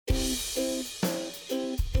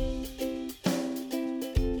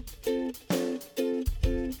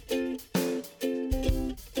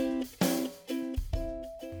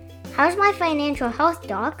How's my financial health,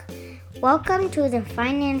 Doc? Welcome to the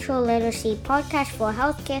Financial Literacy Podcast for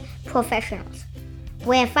Healthcare Professionals,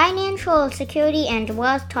 where financial security and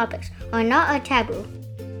wealth topics are not a taboo.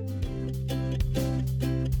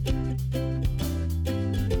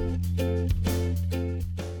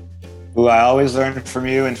 Well, I always learn from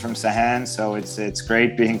you and from Sahan, so it's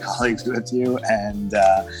great being colleagues with you. And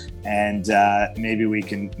maybe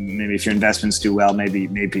if your investments do well,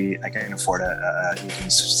 maybe I can afford you can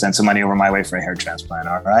send some money over my way for a hair transplant.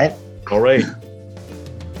 All right. All right.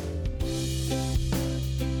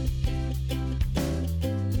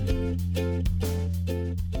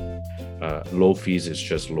 Low fees is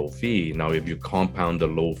just low fee. Now, if you compound the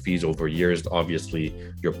low fees over years, obviously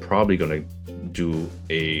you're probably going to do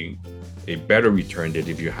a better return than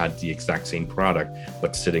if you had the exact same product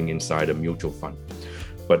but sitting inside a mutual fund.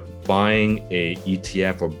 But buying a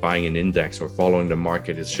ETF or buying an index or following the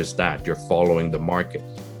market is just that. You're following the market.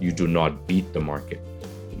 You do not beat the market.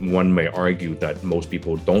 One may argue that most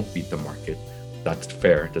people don't beat the market. That's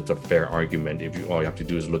fair. That's a fair argument. If all you have to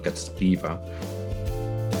do is look at Spiva.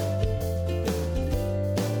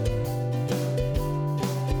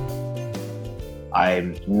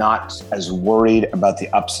 I'm not as worried about the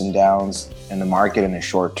ups and downs in the market in the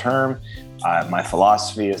short term. My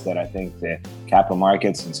philosophy is that I think the capital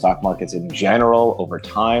markets and stock markets in general over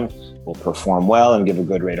time will perform well and give a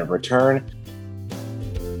good rate of return.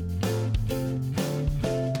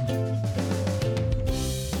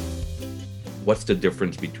 What's the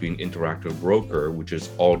difference between Interactive Broker, which is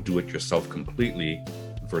all do-it-yourself completely,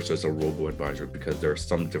 versus a robo-advisor? Because there are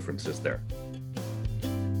some differences there.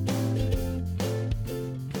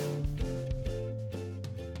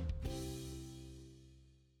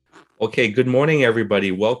 Okay, good morning,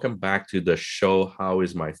 everybody. Welcome back to the show, How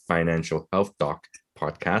is My Financial Health, Doc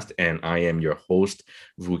podcast. And I am your host,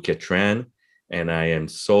 Vu Ketran. And I am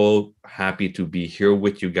so happy to be here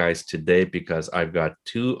with you guys today because I've got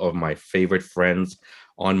two of my favorite friends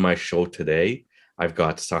on my show today. I've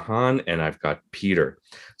got Sahan and I've got Peter.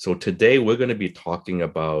 So today we're going to be talking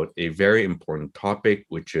about a very important topic,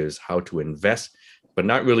 which is how to invest, but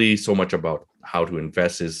not really so much about how to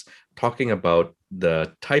invest, is talking about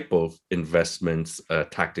the type of investments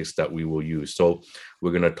tactics that we will use. So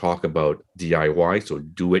we're going to talk about DIY, so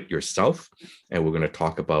do it yourself, and we're going to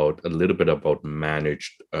talk about a little bit about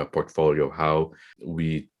managed portfolio, how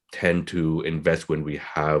we tend to invest when we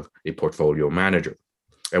have a portfolio manager.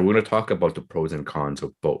 And we're going to talk about the pros and cons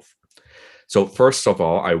of both. So first of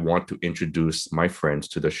all, I want to introduce my friends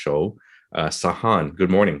to the show. Sahan,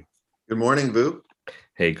 good morning. Good morning, Vu.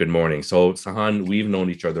 Hey, good morning. So Sahan, we've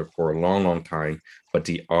known each other for a long, long time, but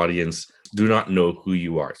the audience do not know who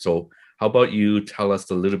you are. So how about you tell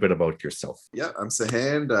us a little bit about yourself? Yeah, I'm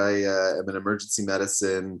Sahan. I am an emergency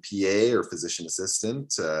medicine PA or physician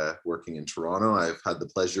assistant working in Toronto. I've had the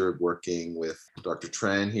pleasure of working with Dr.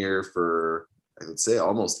 Tran here for, I would say,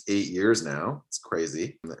 almost 8 years now. It's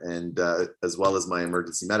crazy. And as well as my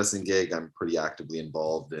emergency medicine gig, I'm pretty actively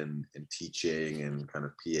involved in teaching and kind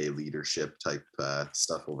of PA leadership type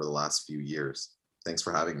stuff over the last few years. Thanks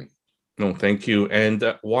for having me. No, thank you.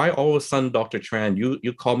 And why all of a sudden, Dr. Tran?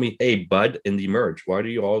 You call me, hey, bud, in the merge. Why do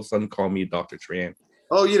you all of a sudden call me Dr. Tran?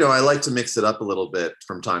 Oh, I like to mix it up a little bit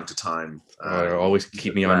from time to time. Always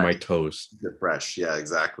keep me on my toes. Get fresh. Yeah,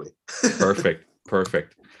 exactly.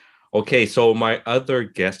 Perfect. Okay, so my other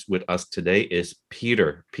guest with us today is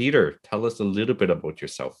Peter. Peter, tell us a little bit about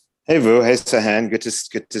yourself. Hey Vu, hey Sahan, good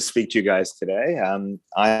to speak to you guys today.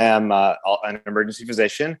 I am an emergency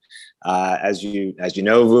physician. As you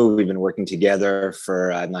know, Vu, we've been working together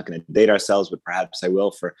for, I'm not going to date ourselves, but perhaps I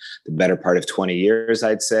will, for the better part of 20 years,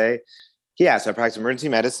 I'd say. Yeah, so I practice emergency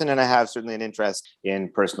medicine, and I have certainly an interest in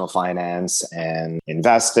personal finance and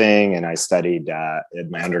investing. And I studied, in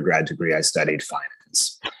my undergrad degree, I studied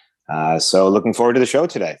finance. So looking forward to the show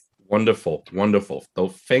today. Wonderful. So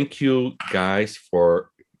thank you guys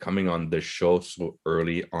for coming on this show so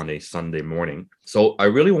early on a Sunday morning. So I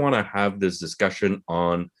really want to have this discussion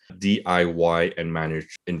on DIY and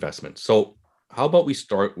managed investments. So how about we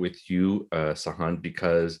start with you, Sahan,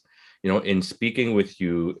 because, in speaking with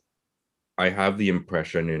you, I have the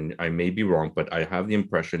impression, and I may be wrong, but I have the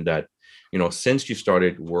impression that, since you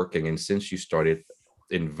started working and since you started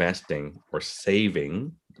investing or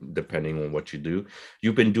saving, depending on what you do,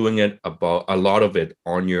 you've been doing a lot of it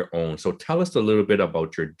on your own. So tell us a little bit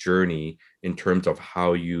about your journey in terms of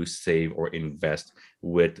how you save or invest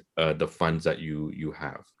with the funds that you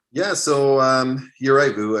have. Yeah, so you're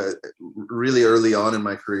right, Vu. Really early on in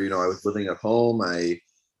my career, I was living at home. I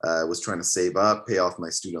was trying to save up, pay off my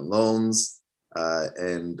student loans.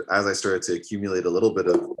 And as I started to accumulate a little bit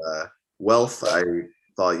of wealth, I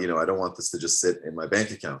thought, I don't want this to just sit in my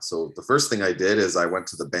bank account. So the first thing I did is I went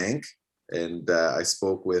to the bank and I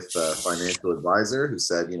spoke with a financial advisor who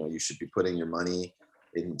said, you should be putting your money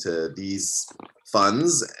into these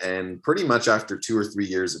funds. And pretty much after 2 or 3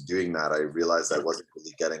 years of doing that, I realized I wasn't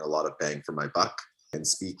really getting a lot of bang for my buck. And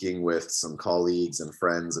speaking with some colleagues and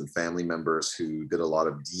friends and family members who did a lot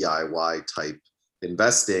of DIY type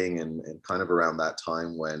investing, and kind of around that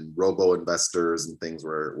time when robo investors and things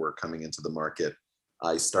were coming into the market,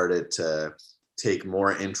 I started to take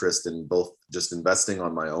more interest in both just investing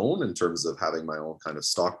on my own in terms of having my own kind of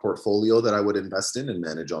stock portfolio that I would invest in and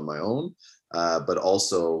manage on my own, but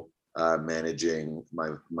also managing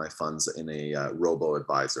my funds in a robo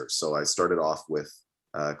advisor. So I started off with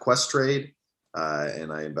Questrade,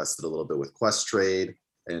 and I invested a little bit with Questrade.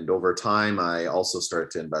 And over time, I also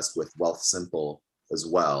started to invest with Wealthsimple as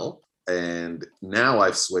well. And now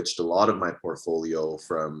I've switched a lot of my portfolio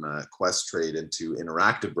from Questrade into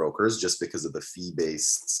Interactive Brokers, just because of the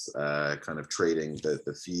fee-based kind of trading.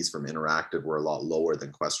 The fees from Interactive were a lot lower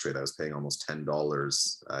than Questrade. I was paying almost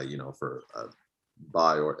 $10, for a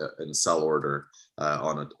buy and sell order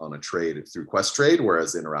on a trade through Questrade,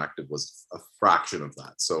 whereas Interactive was a fraction of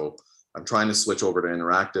that. So I'm trying to switch over to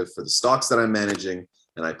Interactive for the stocks that I'm managing,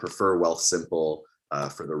 and I prefer Wealthsimple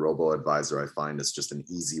for the robo advisor. I find it's just an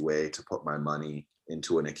easy way to put my money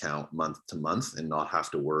into an account month to month and not have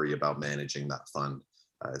to worry about managing that fund.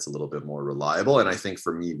 It's a little bit more reliable. And I think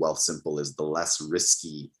for me, Wealthsimple is the less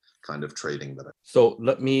risky kind of trading that I. So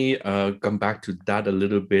let me come back to that a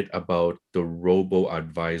little bit about the robo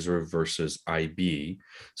advisor versus IB.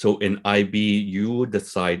 So in IB, you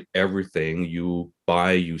decide everything, you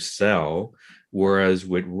buy, you sell, whereas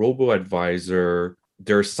with robo advisor,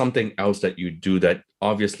 there's something else that you do that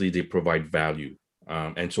obviously they provide value.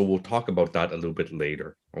 And so we'll talk about that a little bit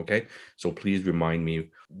later. Okay. So please remind me,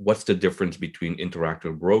 what's the difference between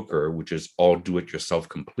Interactive Broker, which is all do it yourself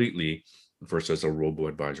completely, versus a robo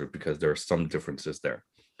advisor, because there are some differences there.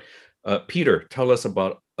 Peter, tell us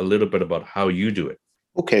a little bit about how you do it.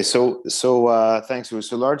 Okay, so thanks.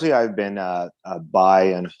 So largely, I've been a buy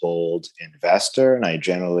and hold investor, and I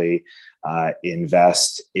generally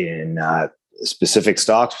invest in specific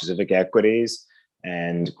stocks, specific equities,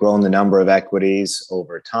 and grown the number of equities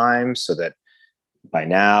over time, so that by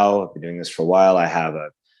now, I've been doing this for a while, I have a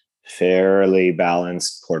fairly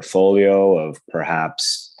balanced portfolio of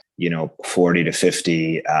perhaps 40 to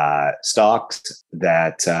 50 stocks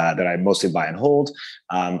that I mostly buy and hold.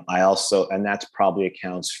 I also, and that's probably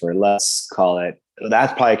accounts for,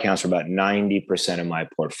 that probably accounts for about 90% of my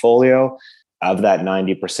portfolio. Of that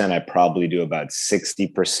 90%, I probably do about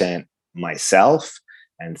 60% myself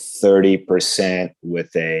and 30%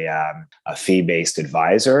 with a fee-based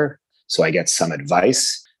advisor. So I get some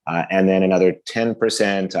advice. And then another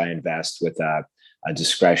 10% I invest with a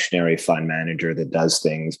discretionary fund manager that does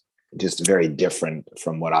things just very different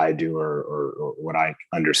from what I do or what I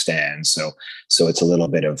understand. So it's a little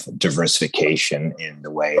bit of diversification in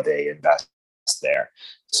the way they invest there.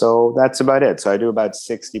 So that's about it. So I do about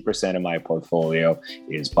 60% of my portfolio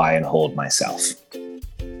is buy and hold myself.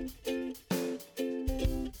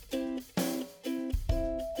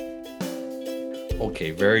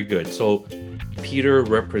 Okay, very good. So Peter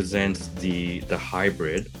represents the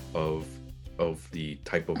hybrid of the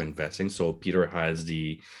type of investing. So Peter has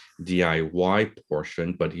the DIY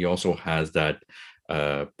portion, but he also has that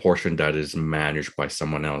portion that is managed by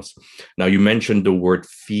someone else. Now, you mentioned the word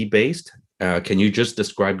fee-based. Can you just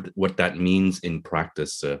describe what that means in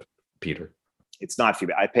practice, Peter? It's not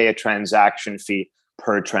fee-based. I pay a transaction fee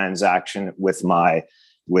per transaction with my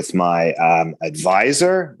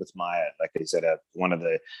advisor, with my, like I said, one of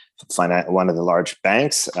the large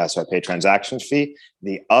banks. So I pay transaction fee.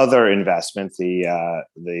 The other investment,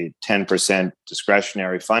 the 10%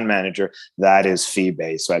 discretionary fund manager, that is fee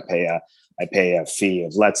based. So I pay a fee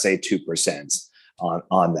of, let's say, 2%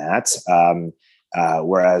 on that.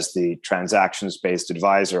 Whereas the transactions based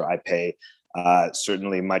advisor, I pay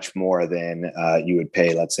certainly much more than you would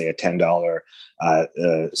pay, let's say, a $10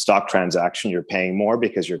 stock transaction. You're paying more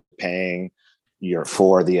because you're paying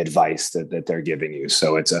for the advice that they're giving you.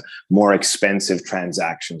 So it's a more expensive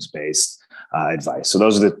transactions-based advice. So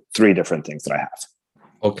those are the three different things that I have.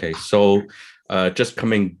 Okay, so just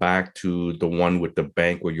coming back to the one with the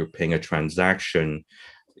bank where you're paying a transaction,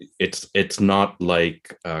 it's not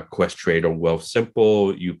like Questrade or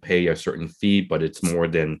Wealthsimple. You pay a certain fee, but it's more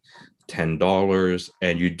than $10,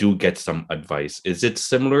 and you do get some advice. Is it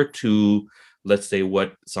similar to, let's say,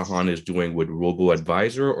 what Sahan is doing with robo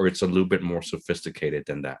advisor, or it's a little bit more sophisticated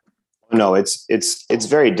than that? No, it's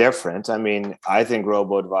very different. I mean, I think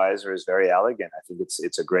Robo Advisor is very elegant. I think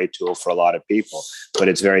it's a great tool for a lot of people, but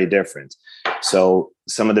it's very different. So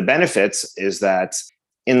some of the benefits is that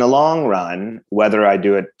in the long run, whether I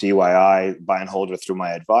do it DIY, buy and hold, or through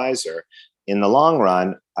my advisor, in the long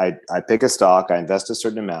run, I pick a stock, I invest a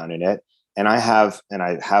certain amount in it, and I have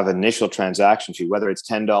initial transaction fee, whether it's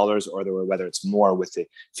 $10 or whether it's more with the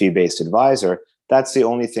fee-based advisor. That's the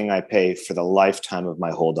only thing I pay for the lifetime of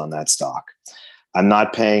my hold on that stock. I'm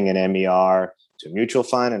not paying an MER to a mutual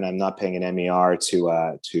fund, and I'm not paying an MER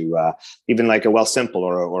to even like a Wealthsimple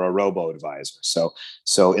or a robo advisor. So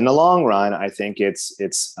in the long run, I think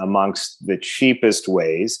it's amongst the cheapest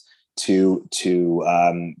ways to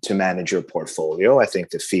manage your portfolio. I think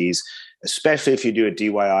the fees, especially if you do a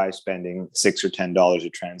DIY spending $6 or $10 a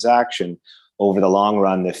transaction, over the long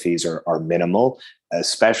run, the fees are minimal,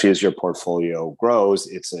 especially as your portfolio grows.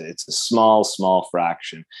 It's a small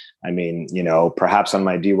fraction. I mean, perhaps on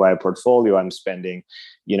my DIY portfolio, I'm spending,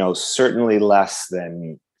 certainly less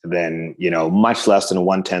than much less than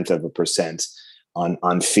 0.1%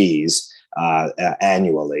 on fees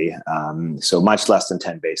annually. So much less than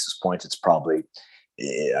 10 basis points. It's probably,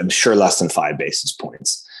 I'm sure, less than 5 basis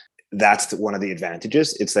points. That's one of the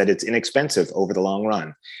advantages. It's that it's inexpensive over the long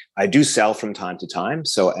run. I do sell from time to time.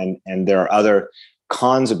 So, and there are other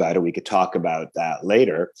cons about it. We could talk about that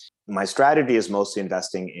later. My strategy is mostly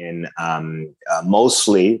investing in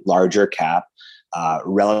mostly larger cap,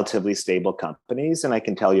 relatively stable companies. And I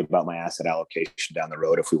can tell you about my asset allocation down the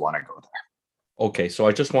road if we want to go there. Okay. So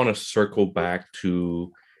I just want to circle back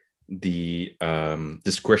to the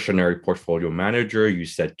discretionary portfolio manager. You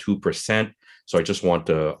said 2%. So I just want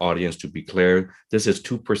the audience to be clear. This is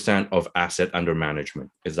 2% of asset under management.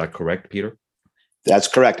 Is that correct, Peter? That's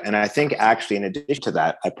correct. And I think actually, in addition to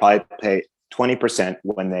that, I probably pay 20%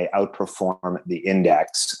 when they outperform the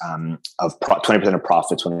index of 20% of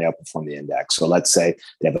profits when they outperform the index. So let's say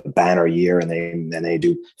they have a banner year and they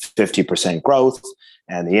do 50% growth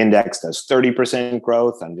and the index does 30%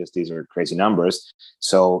 growth. These are crazy numbers.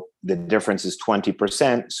 So the difference is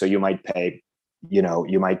 20%. So you might pay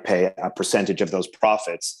a percentage of those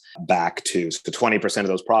profits back to, so 20% of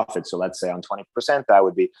those profits. So let's say on 20%, that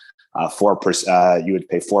would be 4%. You would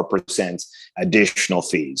pay 4% additional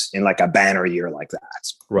fees in like a banner year like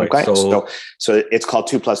that. Right. Okay. So it's called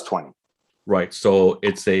 2 plus 20. Right. So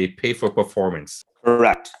it's a pay for performance.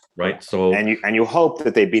 Correct. Right. So and you hope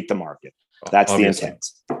that they beat the market. That's the intent.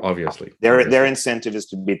 Obviously. Their incentive is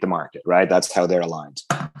to beat the market, right? That's how they're aligned.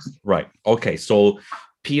 Right. Okay. So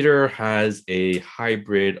Peter has a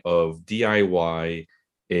hybrid of DIY,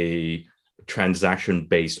 a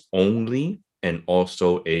transaction-based only, and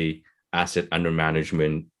also a asset under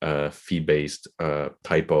management fee-based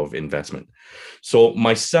type of investment. So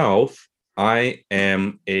myself, I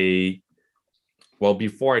am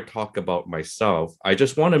before I talk about myself, I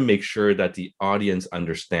just want to make sure that the audience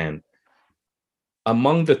understand,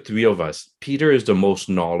 among the three of us, Peter is the most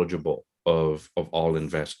knowledgeable of all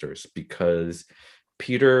investors, because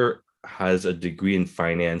Peter has a degree in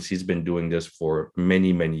finance. He's been doing this for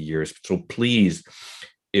many, many years. So please,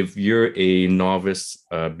 if you're a novice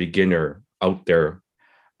beginner out there,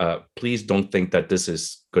 please don't think that this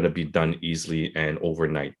is going to be done easily and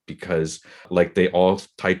overnight, because like they all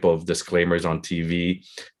type of disclaimers on TV,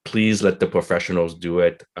 please let the professionals do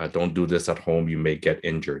it. Don't do this at home. You may get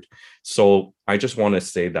injured. So I just want to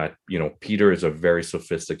say that, Peter is a very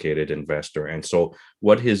sophisticated investor. And so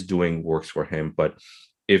what he's doing works for him. But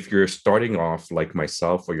if you're starting off like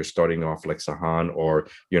myself, or you're starting off like Sahan, or,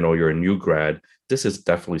 you're a new grad, this is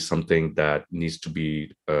definitely something that needs to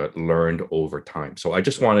be learned over time. So I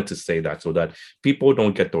just wanted to say that so that people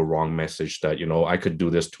don't get the wrong message that, I could do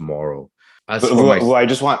this tomorrow. I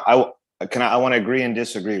want to agree and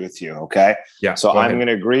disagree with you. Okay. Yeah. So I'm going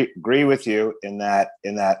to agree with you in that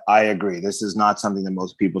I agree. This is not something that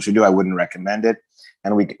most people should do. I wouldn't recommend it.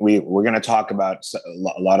 And we're going to talk about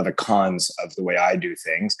a lot of the cons of the way I do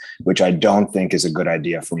things, which I don't think is a good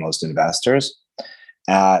idea for most investors.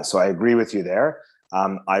 So I agree with you there.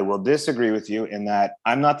 I will disagree with you in that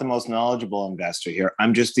I'm not the most knowledgeable investor here.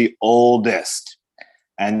 I'm just the oldest.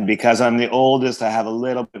 And because I'm the oldest, I have a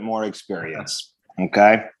little bit more experience.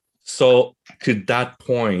 Okay. So to that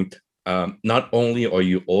point, not only are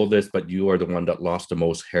you oldest, but you are the one that lost the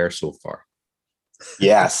most hair so far.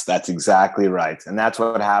 Yes, that's exactly right. And that's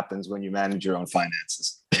what happens when you manage your own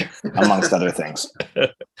finances, amongst other things.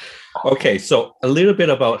 Okay, so a little bit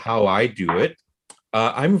about how I do it.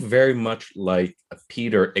 I'm very much like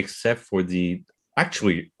Peter, except for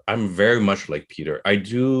I'm very much like Peter. I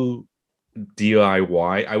do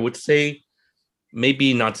DIY. I would say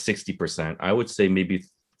maybe not 60%. I would say maybe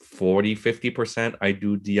 40-50% I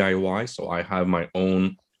do DIY. So I have my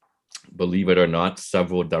own, believe it or not,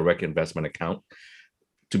 several direct investment account.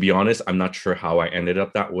 To be honest, I'm not sure how I ended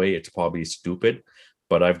up that way. It's probably stupid,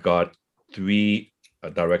 but I've got three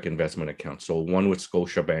direct investment accounts. So one with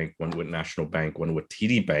Scotiabank, one with National Bank, one with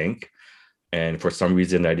TD Bank. And for some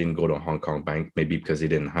reason, I didn't go to Hong Kong Bank, maybe because they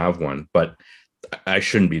didn't have one. But I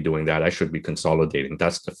shouldn't be doing that. I should be consolidating.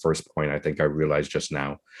 That's the first point I think I realized just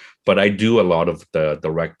now. But I do a lot of the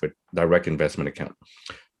direct investment account.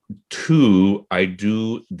 Two, I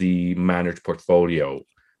do the managed portfolio,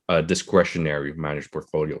 discretionary managed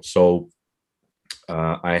portfolio. So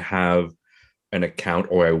I have an account,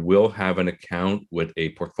 or I will have an account with a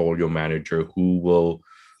portfolio manager who will,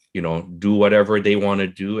 do whatever they want to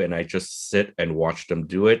do, and I just sit and watch them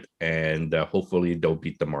do it, and hopefully they'll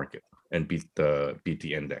beat the market and beat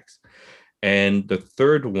the index. And the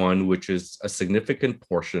third one, which is a significant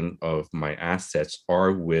portion of my assets,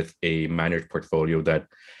 are with a managed portfolio that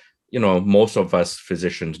most of us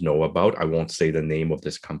physicians know about. I won't say the name of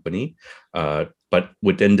this company, but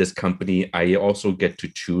within this company, I also get to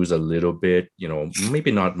choose a little bit,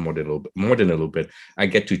 maybe not more than a little bit. I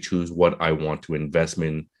get to choose what I want to invest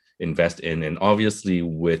in, and obviously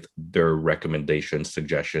with their recommendation,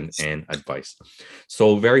 suggestion, and advice.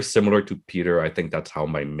 So very similar to Peter, I think that's how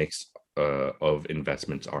my mix of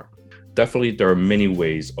investments are. Definitely, there are many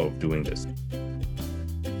ways of doing this.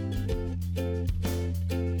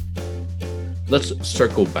 Let's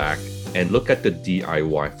circle back and look at the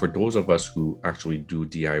DIY. For those of us who actually do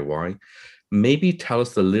DIY, maybe tell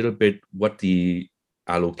us a little bit what the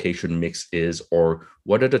allocation mix is, or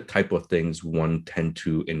what are the type of things one tend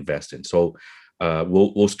to invest in. So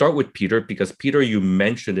we'll start with Peter, because Peter, you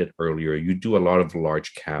mentioned it earlier. You do a lot of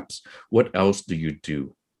large caps. What else do you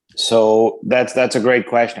do? So that's a great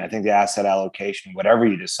question. I think the asset allocation, whatever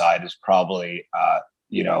you decide, is probably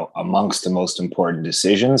amongst the most important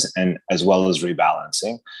decisions, and as well as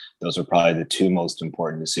rebalancing. Those are probably the two most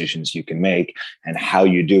important decisions you can make, and how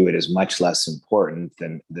you do it is much less important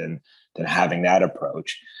than having that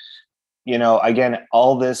approach. Again,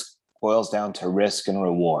 all this boils down to risk and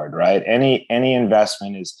reward, right? Any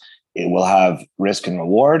investment it will have risk and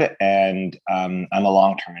reward, and I'm a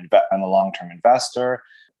long-term investor.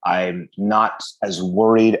 I'm not as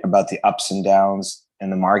worried about the ups and downs in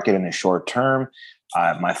the market in the short term.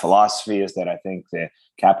 My philosophy is that I think the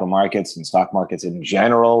capital markets and stock markets in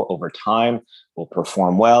general over time will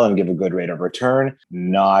perform well and give a good rate of return.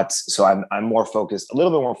 I'm a little bit more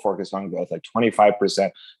focused on growth. Like 25%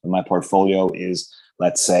 of my portfolio is,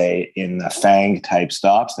 let's say, in the FANG type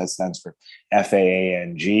stocks. That stands for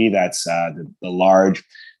FAANG. That's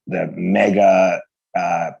the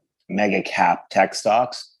mega cap tech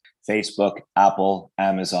stocks: Facebook, Apple,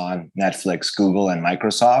 Amazon, Netflix, Google, and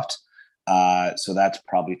Microsoft. So that's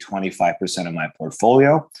probably 25% of my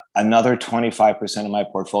portfolio. Another 25% of my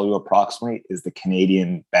portfolio approximately is the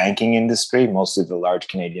Canadian banking industry, mostly the large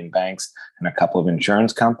Canadian banks and a couple of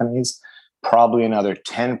insurance companies. Probably another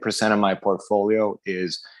 10% of my portfolio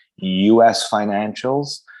is US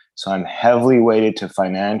financials. So I'm heavily weighted to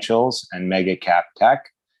financials and mega cap tech.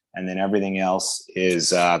 And then everything else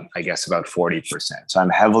is, I guess, about 40%. So I'm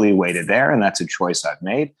heavily weighted there, and that's a choice I've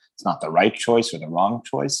made. It's not the right choice or the wrong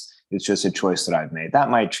choice. It's just a choice that I've made. That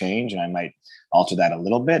might change, and I might alter that a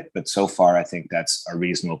little bit, but so far I think that's a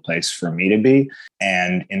reasonable place for me to be.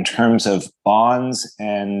 And in terms of bonds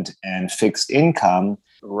and fixed income,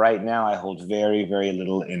 right now I hold very, very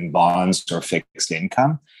little in bonds or fixed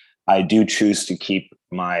income. I do choose to keep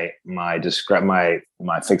my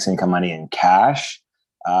fixed income money in cash,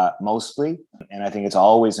 mostly. And I think it's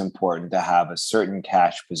always important to have a certain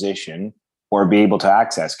cash position, or be able to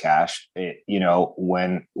access cash,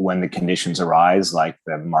 when the conditions arise, like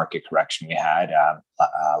the market correction we had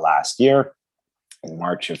last year in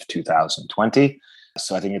March of 2020.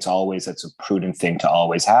 So I think it's a prudent thing to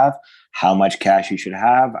always have. How much cash you should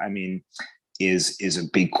have, is a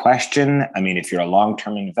big question. If you're a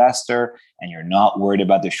long-term investor and you're not worried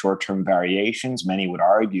about the short-term variations, many would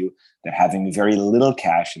argue that having very little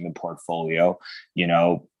cash in the portfolio,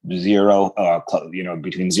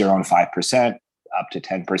 between 0 and 5%, up to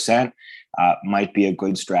 10%, might be a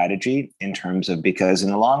good strategy because in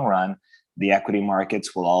the long run, the equity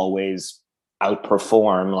markets will always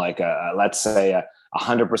outperform, let's say a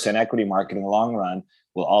 100% equity market in the long run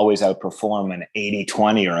will always outperform an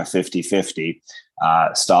 80-20 or a 50-50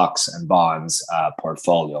 stocks and bonds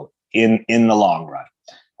portfolio in the long run,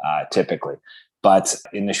 typically. But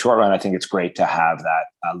in the short run, I think it's great to have that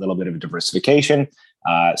a little bit of diversification.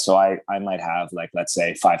 So I might have, let's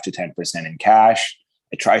say, 5 to 10% in cash,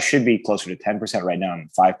 I should be closer to 10% right now. I'm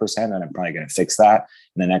 5%, and I'm probably going to fix that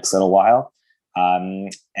in the next little while.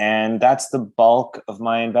 And that's the bulk of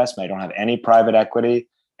my investment. I don't have any private equity,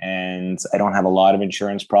 and I don't have a lot of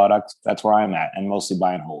insurance products. That's where I'm at, and mostly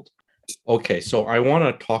buy and hold. Okay, so I want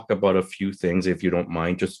to talk about a few things, if you don't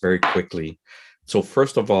mind, just very quickly. So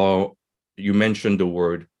first of all, you mentioned the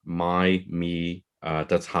word my, me.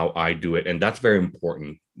 That's how I do it. And that's very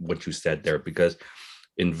important, what you said there, because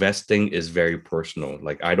investing is very personal.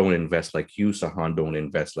 Like, I don't invest like you, Sahan don't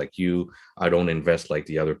invest like you. I don't invest like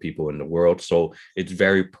the other people in the world. So it's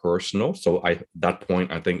very personal. So that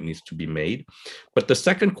point I think needs to be made. But the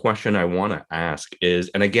second question I want to ask is,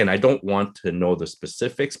 and again, I don't want to know the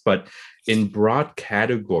specifics, but in broad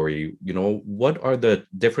category, what are the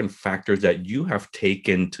different factors that you have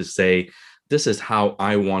taken to say, this is how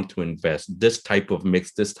I want to invest, this type of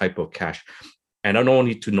mix, this type of cash? And I don't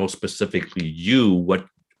need to know specifically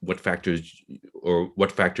what factors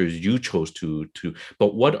you chose to,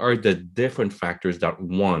 but what are the different factors that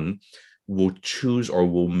one will choose or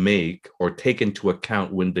will make or take into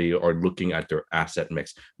account when they are looking at their asset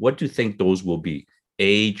mix? What do you think those will be?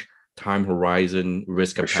 Age, time horizon,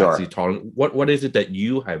 risk capacity, tolerance? What is it that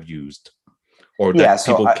you have used or that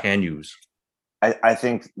people can use? I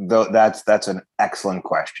think that's an excellent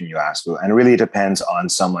question you asked, and really it depends on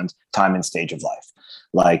someone's time and stage of life.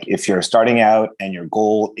 Like, if you're starting out and your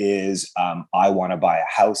goal is, I want to buy a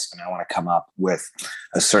house and I want to come up with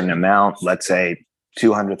a certain amount, let's say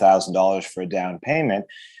 $200,000 for a down payment,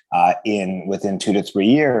 within 2 to 3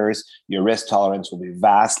 years, your risk tolerance will be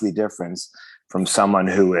vastly different from someone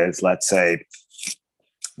who is, let's say,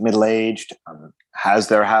 middle-aged, has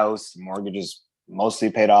their house, mortgage is mostly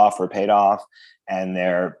paid off, and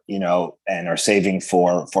they're, and are saving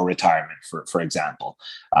for retirement, for example,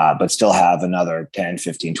 but still have another 10,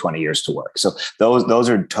 15, 20 years to work. So those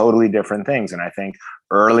are totally different things. And I think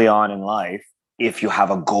early on in life, if you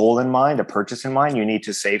have a goal in mind, a purchase in mind, you need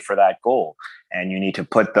to save for that goal, and you need to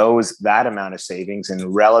put that amount of savings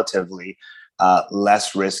in relatively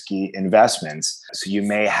less risky investments. So you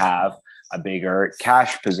may have a bigger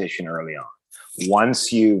cash position early on.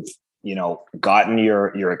 Once you've gotten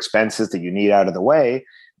your expenses that you need out of the way,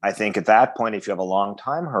 I think at that point, if you have a long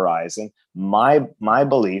time horizon, my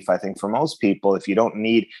belief, I think for most people, if you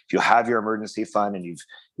have your emergency fund and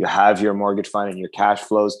you have your mortgage fund and your cash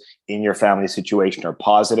flows in your family situation are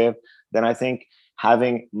positive, then I think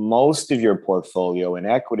having most of your portfolio in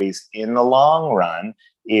equities in the long run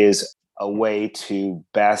is a way to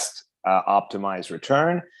best optimize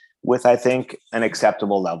return with, I think, an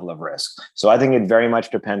acceptable level of risk. So I think it very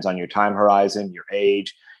much depends on your time horizon, your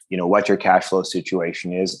age, what your cash flow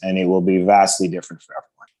situation is, and it will be vastly different for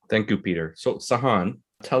everyone. Thank you, Peter. So Sahan,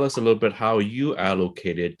 tell us a little bit how you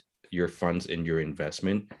allocated your funds in your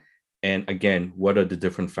investment. And again, what are the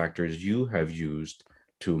different factors you have used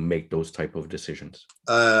to make those type of decisions?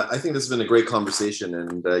 I think this has been a great conversation,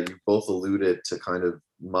 and you both alluded to kind of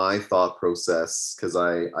my thought process, because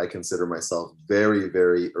I consider myself very,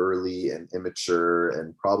 very early and immature,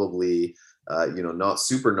 and probably not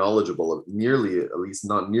super knowledgeable, at least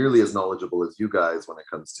not nearly as knowledgeable as you guys when it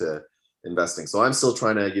comes to investing. So I'm still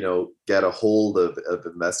trying to get a hold of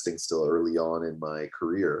investing still early on in my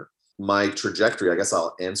career. My trajectory, I guess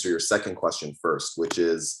I'll answer your second question first, which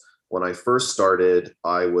is, when I first started,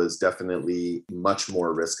 I was definitely much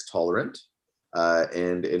more risk tolerant,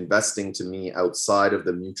 and investing to me outside of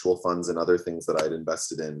the mutual funds and other things that I'd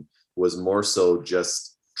invested in was more so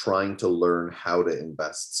just trying to learn how to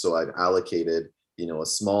invest. So I'd allocated, a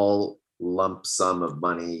small lump sum of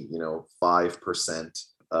money, 5%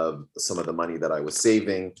 of some of the money that I was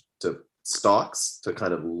saving to stocks, to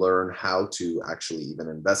kind of learn how to actually even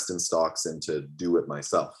invest in stocks and to do it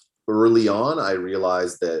myself. Early on, I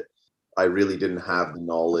realized that I really didn't have the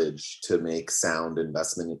knowledge to make sound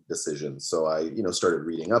investment decisions. So I, started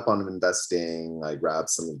reading up on investing. I grabbed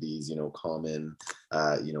some of these, common,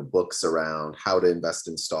 books around how to invest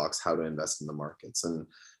in stocks, how to invest in the markets. And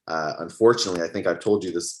unfortunately, I think I've told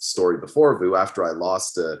you this story before, Vu, after I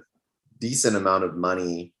lost a decent amount of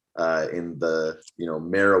money in the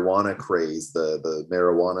marijuana craze, the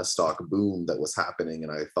marijuana stock boom that was happening,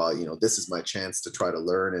 and I thought, this is my chance to try to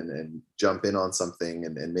learn and jump in on something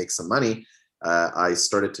and make some money. I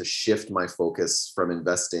started to shift my focus from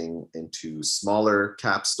investing into smaller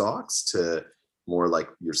cap stocks to more like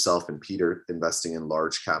yourself and Peter, investing in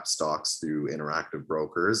large cap stocks through Interactive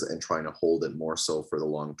Brokers and trying to hold it more so for the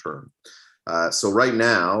long term. So right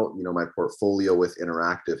now, my portfolio with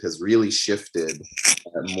Interactive has really shifted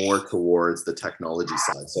more towards the technology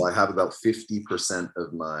side. So I have about 50%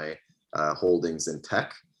 of my holdings in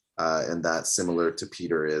tech, and that's similar to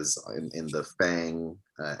Peter is in the FANG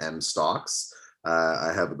M stocks.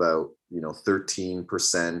 I have about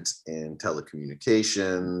 13% in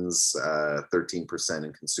telecommunications, 13%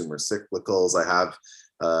 in consumer cyclicals. I have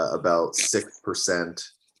about 6%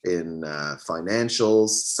 in financials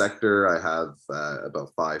sector. I have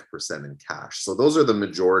about 5% in cash. So those are the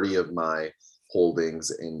majority of my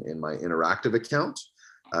holdings in my interactive account.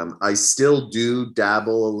 I still do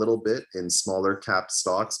dabble a little bit in smaller cap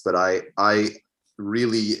stocks, but I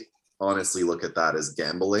really honestly look at that as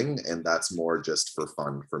gambling, and that's more just for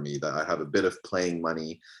fun for me. That I have a bit of playing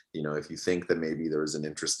money. If you think that maybe there's an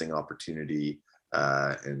interesting opportunity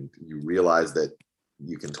and you realize that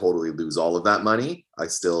you can totally lose all of that money, I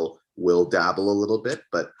still will dabble a little bit,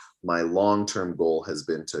 but my long-term goal has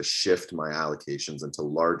been to shift my allocations into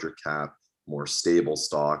larger cap, more stable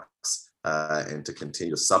stocks, and to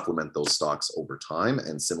continue to supplement those stocks over time.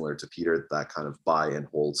 And similar to Peter, that kind of buy and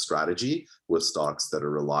hold strategy with stocks that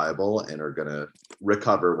are reliable and are going to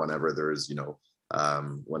recover whenever there's,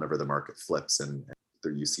 whenever the market flips and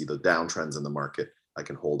you see the downtrends in the market, I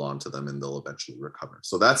can hold on to them and they'll eventually recover.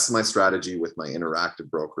 So that's my strategy with my interactive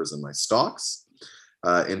brokers and my stocks.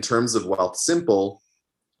 In terms of Wealthsimple,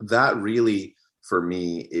 that really for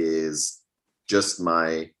me is just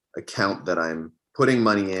my account that I'm putting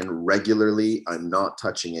money in regularly. I'm not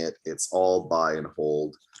touching it. It's all buy and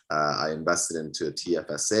hold. I invested into a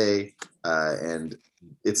TFSA, and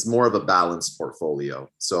it's more of a balanced portfolio.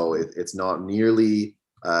 So it's not nearly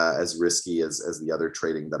as risky as the other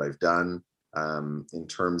trading that I've done. In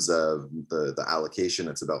terms of the allocation,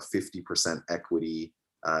 it's about 50% equity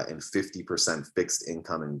and 50% fixed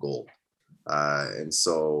income and gold. And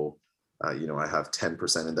so I have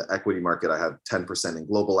 10% in the equity market. I have 10% in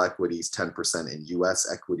global equities, 10% in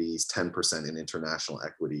US equities, 10% in international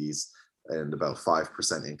equities, and about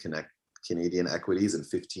 5% in Canadian equities and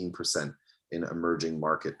 15% in emerging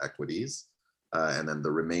market equities. And then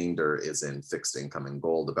the remainder is in fixed income and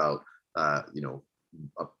gold. About,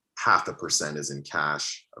 0.5% is in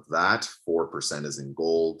cash of that, 4% is in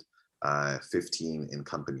gold, 15 in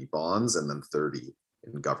company bonds, and then 30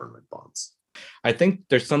 in government bonds. I think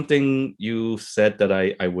there's something you said that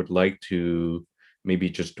I would like to maybe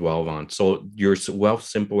just dwell on. So your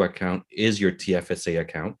Wealthsimple account is your TFSA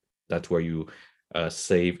account. That's where you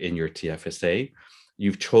save in your TFSA.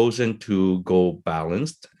 You've chosen to go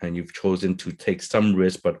balanced, and you've chosen to take some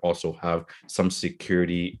risk, but also have some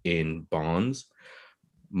security in bonds.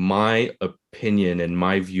 My opinion and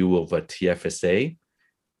my view of a TFSA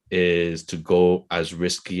is to go as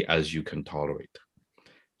risky as you can tolerate.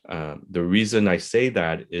 The reason I say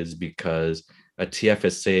that is because a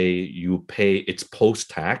TFSA, you pay, it's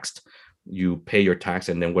post-taxed, you pay your tax,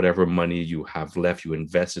 and then whatever money you have left, you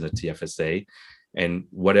invest in a TFSA, and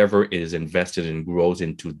whatever is invested and grows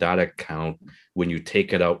into that account, when you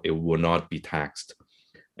take it out, it will not be taxed.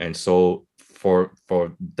 And so for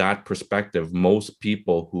that perspective, most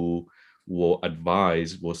people who will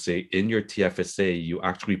advise will say in your TFSA, you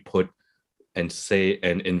actually put and say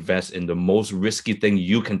and invest in the most risky thing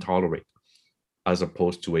you can tolerate, as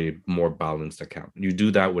opposed to a more balanced account. You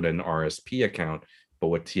do that with an RSP account, but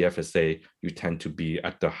with TFSA, you tend to be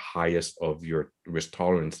at the highest of your risk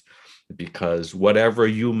tolerance, because whatever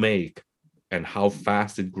you make and how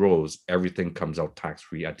fast it grows, everything comes out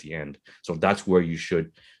tax-free at the end. So that's where you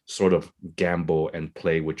should sort of gamble and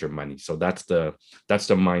play with your money. So that's the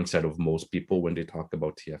mindset of most people when they talk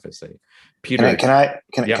about TFSA. Peter, can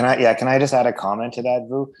I just add a comment to that,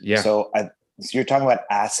 Vu? Yeah. So you're talking about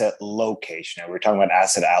asset location. We're talking about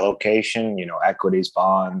asset allocation, equities,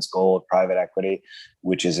 bonds, gold, private equity,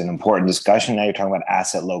 which is an important discussion. Now you're talking about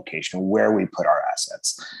asset location, where we put our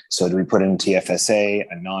assets. So do we put in TFSA,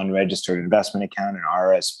 a non-registered investment account, an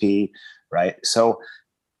RSP, right? So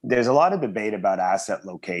there's a lot of debate about asset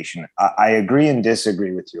location. I agree and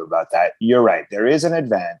disagree with you about that. You're right. There is an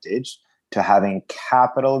advantage to having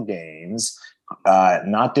capital gains,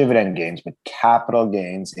 not dividend gains, but capital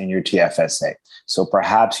gains in your TFSA. So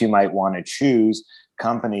perhaps you might want to choose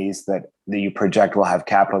companies that you project will have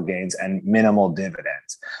capital gains and minimal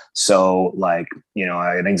dividends. So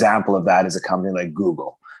an example of that is a company like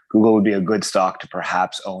Google. Google would be a good stock to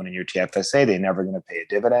perhaps own in your TFSA. They're never going to pay a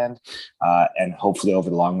dividend. And hopefully over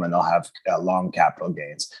the long run, they'll have long capital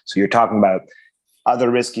gains. So you're talking about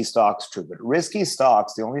other risky stocks, true. But risky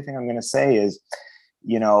stocks, the only thing I'm going to say is,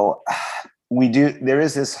 there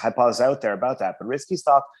is this hypothesis out there about that, but risky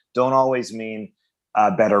stocks don't always mean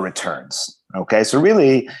better returns. Okay. So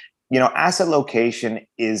really, asset location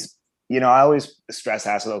is, I always stress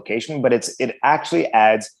asset location, but it actually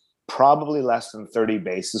adds probably less than 30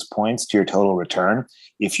 basis points to your total return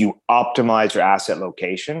if you optimize your asset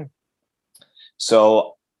location.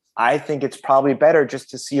 So I think it's probably better just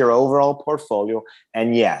to see your overall portfolio.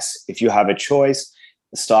 And yes, if you have a choice,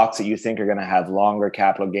 the stocks that you think are going to have longer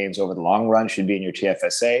capital gains over the long run should be in your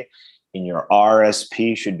TFSA. In your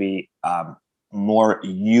RSP should be more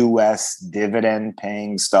US dividend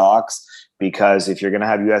paying stocks, because if you're going to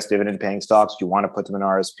have US dividend paying stocks, you want to put them in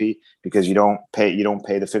RSP because you don't pay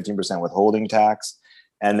the 15% withholding tax.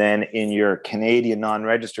 And then in your Canadian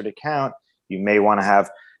non-registered account, you may want to have,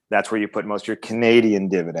 that's where you put most of your Canadian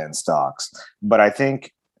dividend stocks. But I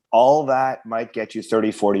think all that might get you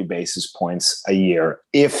 30, 40 basis points a year,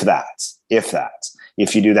 if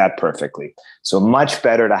you do that perfectly. So much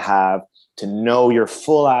better to know your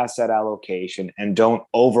full asset allocation and don't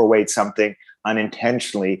overweight something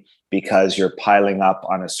unintentionally because you're piling up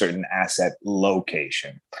on a certain asset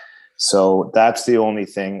location. So that's the only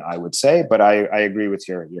thing I would say, but I agree with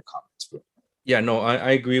your comments. Yeah, no,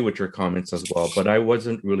 I agree with your comments as well, but I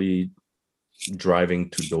wasn't really driving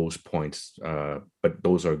to those points, but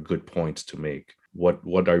those are good points to make.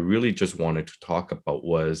 What I really just wanted to talk about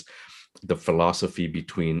was the philosophy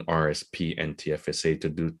between RSP and TFSA to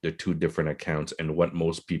do the two different accounts, and what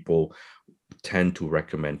most people tend to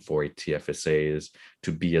recommend for a TFSA is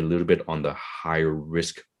to be a little bit on the higher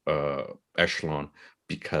risk echelon,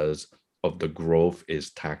 because of the growth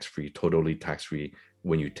is tax-free, totally tax-free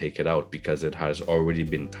when you take it out, because it has already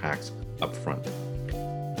been taxed upfront.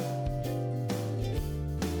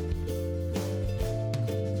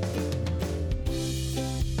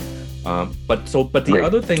 But the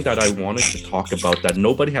other thing that I wanted to talk about that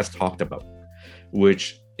nobody has talked about,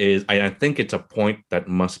 which is, I think it's a point that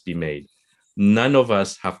must be made. None of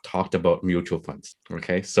us have talked about mutual funds.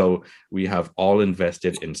 Okay, so we have all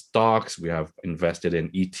invested in stocks, we have invested in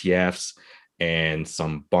ETFs and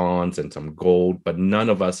some bonds and some gold, but none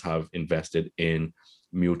of us have invested in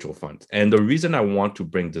mutual funds. And the reason I want to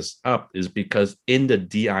bring this up is because in the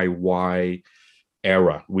DIY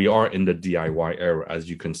era, we are in the DIY era. As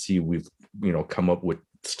you can see, we've come up with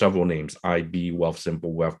several names: IB,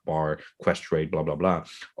 Wealthsimple, WealthBar, Questrade, blah blah blah.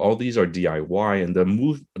 All these are DIY, and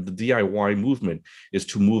the DIY movement is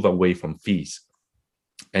to move away from fees.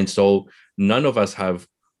 And so none of us have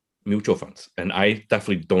mutual funds, and I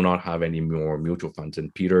definitely do not have any more mutual funds.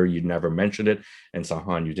 And Peter, you never mentioned it, and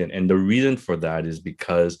Sahan, you didn't. And the reason for that is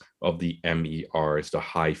because of the MERs, the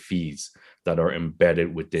high fees that are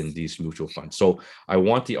embedded within these mutual funds. So I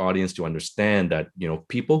want the audience to understand that,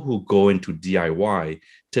 people who go into DIY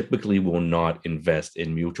typically will not invest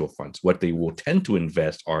in mutual funds. What they will tend to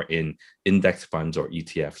invest are in index funds or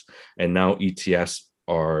ETFs. And now ETFs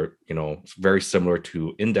are, very similar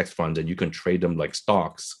to index funds, and you can trade them like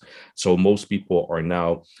stocks. So most people are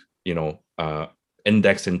now,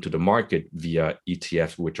 indexed into the market via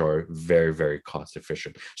ETFs, which are very, very cost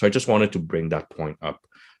efficient. So I just wanted to bring that point up.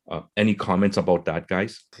 Any comments about that,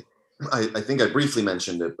 guys? I think I briefly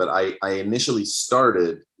mentioned it, but I initially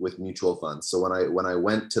started with mutual funds. So when I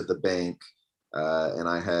went to the bank and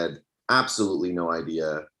I had absolutely no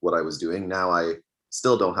idea what I was doing. Now I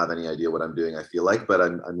still don't have any idea what I'm doing, I feel like, but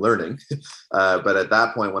I'm learning. But at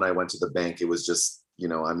that point, when I went to the bank, it was just,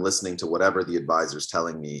 I'm listening to whatever the advisor's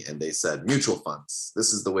telling me, and they said, mutual funds,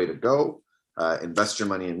 this is the way to go. Invest your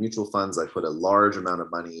money in mutual funds. I put a large amount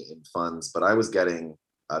of money in funds, but I was getting,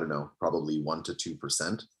 I don't know, probably 1% to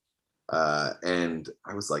 2%. And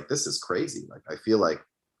I was like, this is crazy. Like, I feel like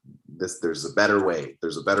there's a better way.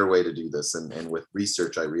 There's a better way to do this. And with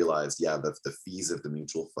research, I realized, the fees of the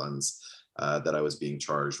mutual funds that I was being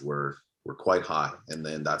charged were quite high. And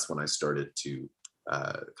then that's when I started to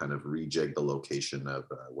kind of rejig the location of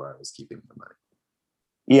where I was keeping the money.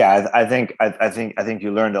 Yeah, I think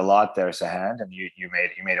you learned a lot there, Sahan, and you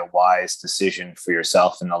made a wise decision for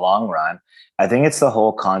yourself in the long run. I think it's the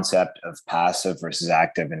whole concept of passive versus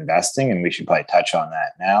active investing, and we should probably touch on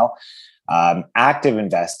that now. Active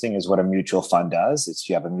investing is what a mutual fund does. It's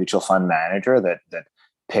you have a mutual fund manager that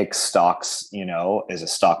picks stocks, is a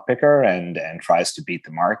stock picker and tries to beat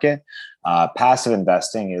the market. Passive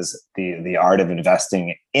investing is the art of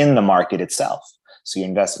investing in the market itself. So you're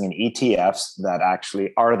investing in ETFs that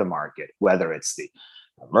actually are the market, whether it's the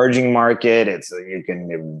emerging market, you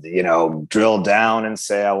can drill down and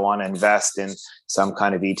say, I want to invest in some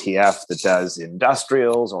kind of ETF that does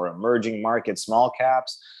industrials or emerging market, small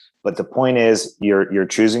caps. But the point is you're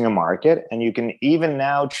choosing a market, and you can even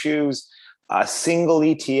now choose a single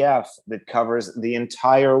ETF that covers the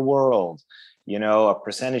entire world, a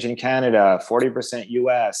percentage in Canada, 40%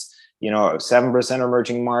 US. 7%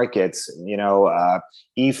 emerging markets,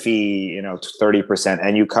 EFI, 30%,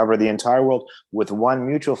 and you cover the entire world with one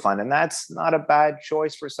mutual fund. And that's not a bad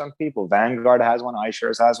choice for some people. Vanguard has one,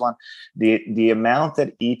 iShares has one. The amount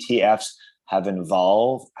that ETFs have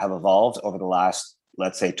evolved over the last,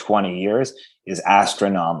 let's say, 20 years is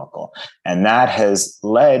astronomical. And that has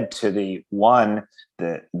led to the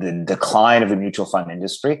decline of the mutual fund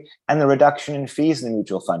industry and the reduction in fees in the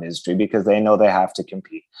mutual fund industry, because they know they have to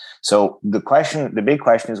compete. So the big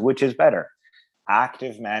question is, which is better?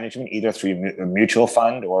 Active management, either through a mutual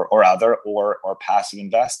fund or passive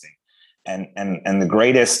investing. And the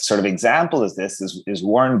greatest sort of example is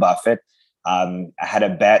Warren Buffett had a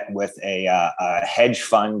bet with a hedge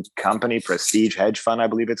fund company, Prestige Hedge Fund, I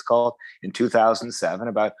believe it's called, in 2007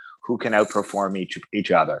 about who can outperform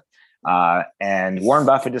each other. And Warren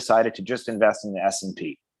Buffett decided to just invest in the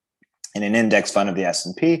S&P, in an index fund of the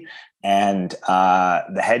S&P. And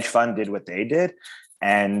the hedge fund did what they did.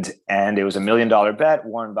 And it was $1 million bet.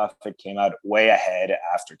 Warren Buffett came out way ahead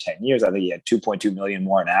after 10 years. I think he had 2.2 million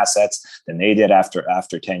more in assets than they did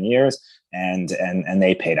after 10 years. And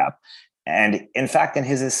they paid up. And in fact, in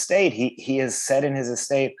his estate, he has said in his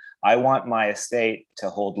estate, I want my estate to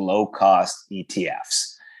hold low cost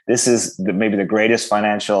ETFs. This is maybe the greatest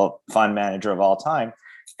financial fund manager of all time.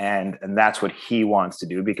 And that's what he wants to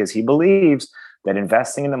do, because he believes that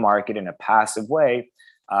investing in the market in a passive way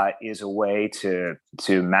is a way to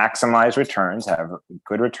maximize returns, have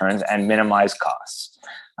good returns, and minimize costs.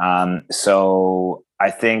 So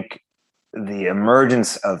I think the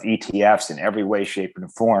emergence of ETFs in every way, shape,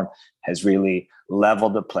 and form has really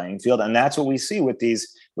leveled the playing field. And that's what we see with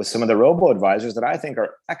some of the robo-advisors that I think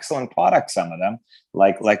are excellent products, some of them,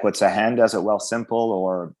 like what Sahand does at Wealthsimple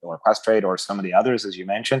or Questrade or some of the others, as you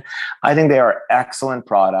mentioned. I think they are excellent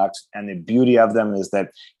products. And the beauty of them is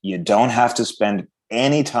that you don't have to spend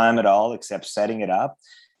any time at all except setting it up.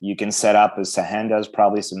 You can set up, as Sahand does,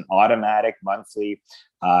 probably some automatic monthly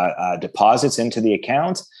deposits into the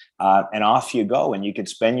account, and off you go. And you could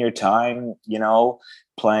spend your time,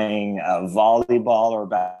 playing volleyball or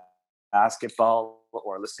basketball,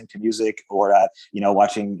 or listening to music, or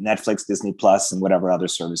watching Netflix, Disney Plus, and whatever other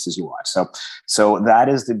services you watch. So that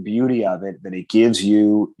is the beauty of it, that it gives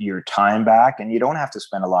you your time back, and you don't have to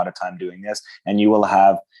spend a lot of time doing this, and you will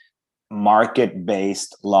have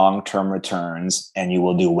market-based long-term returns, and you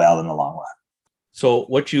will do well in the long run. So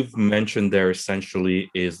what you've mentioned there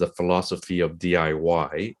essentially is the philosophy of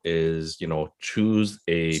DIY is, choose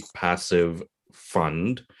a passive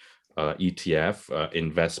fund, ETF,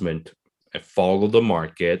 investment, follow the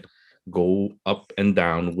market, go up and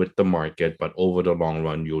down with the market, but over the long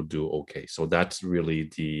run, you'll do okay. So that's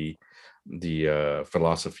really the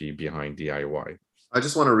philosophy behind DIY. I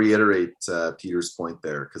just want to reiterate Peter's point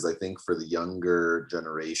there, because I think for the younger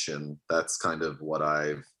generation, that's kind of what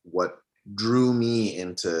drew me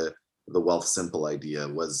into the Wealthsimple idea,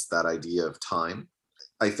 was that idea of time.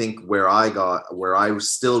 I think where I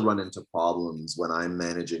still run into problems when I'm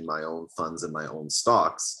managing my own funds and my own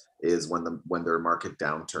stocks is when there are market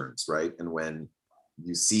downturns, right? And when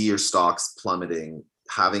you see your stocks plummeting,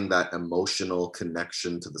 having that emotional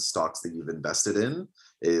connection to the stocks that you've invested in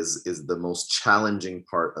is the most challenging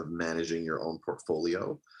part of managing your own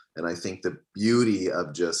portfolio. And I think the beauty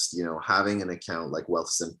of just, having an account like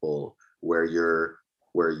Wealthsimple, where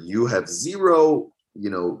you have zero,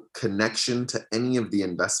 connection to any of the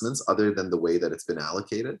investments other than the way that it's been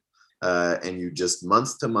allocated. And you just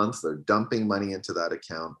month to month are dumping money into that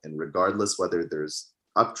account. And regardless whether there's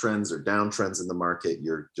uptrends or downtrends in the market,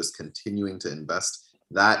 you're just continuing to invest.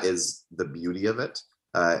 That is the beauty of it.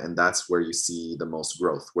 And that's where you see the most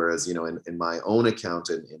growth. Whereas, in my own account,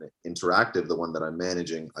 in Interactive, the one that I'm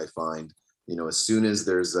managing, I find, as soon as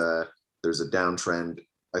there's a downtrend,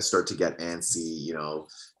 I start to get antsy.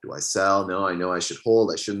 Do I sell? No, I know I should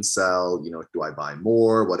hold. I shouldn't sell. Do I buy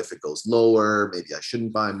more? What if it goes lower? Maybe I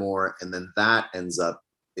shouldn't buy more. And then that ends up,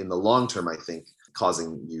 in the long term, I think,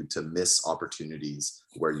 causing you to miss opportunities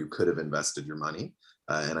where you could have invested your money.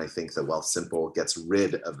 And I think that Wealthsimple gets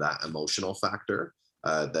rid of that emotional factor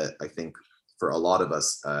that I think for a lot of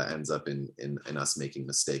us ends up in us making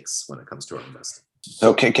mistakes when it comes to our investing.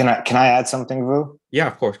 Okay, can I add something, Vu? Yeah,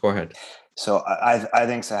 of course. Go ahead. So I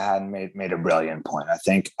think Sahad made a brilliant point. I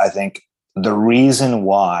think the reason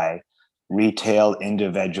why retail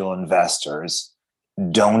individual investors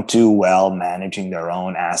don't do well managing their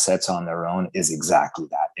own assets on their own is exactly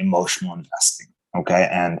that: emotional investing. Okay,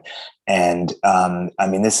 and I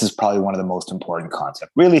mean, this is probably one of the most important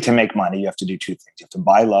concepts. Really, to make money, you have to do two things: you have to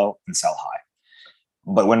buy low and sell high.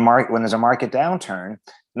 But when there's a market downturn, and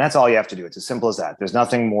that's all you have to do. It's as simple as that. There's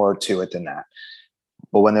nothing more to it than that.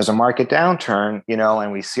 But when there's a market downturn,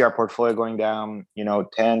 and we see our portfolio going down,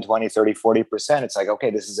 10, 20, 30, 40%, it's like, okay,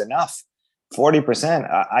 this is enough.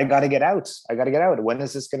 40%, I got to get out. When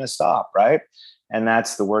is this going to stop? Right. And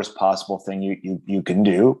that's the worst possible thing you can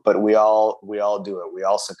do. But we all do it. We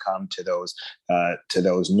all succumb to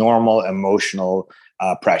those normal emotional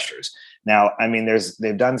pressures. Now, I mean,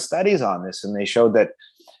 they've done studies on this, and they showed that,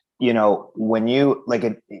 when you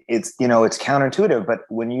it's counterintuitive, but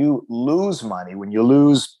when you lose money, when you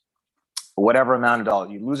lose whatever amount of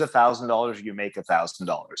dollars, you lose $1,000, you make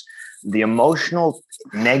 $1,000. The emotional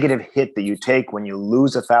negative hit that you take when you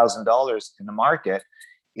lose $1,000 in the market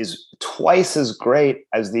is twice as great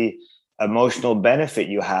as the emotional benefit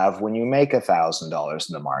you have when you make $1,000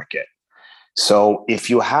 in the market. So if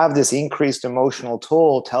you have this increased emotional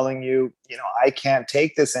toll telling you, I can't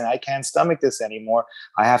take this and I can't stomach this anymore,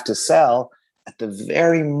 I have to sell at the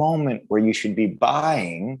very moment where you should be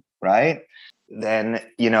buying, right? Then,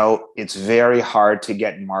 it's very hard to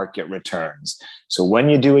get market returns. So when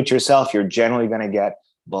you do it yourself, you're generally going to get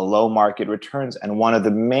below market returns. And one of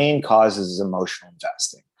the main causes is emotional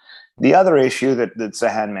investing. The other issue that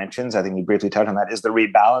Sahan mentions, I think he briefly touched on that, is the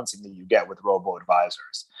rebalancing that you get with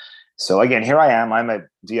robo-advisors. So again, here I am. I'm a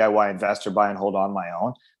DIY investor, buy and hold on my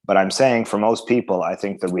own. But I'm saying for most people, I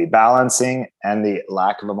think the rebalancing and the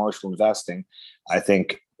lack of emotional investing, I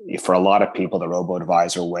think for a lot of people, the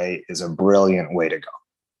robo-advisor way is a brilliant way to go.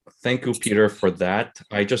 Thank you, Peter, for that.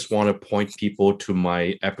 I just want to point people to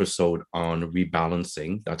my episode on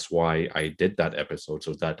rebalancing. That's why I did that episode,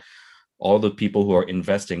 so that all the people who are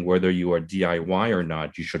investing, whether you are DIY or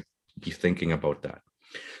not, you should be thinking about that.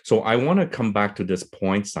 So I want to come back to this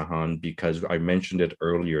point, Sahan, because I mentioned it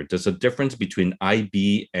earlier. There's a difference between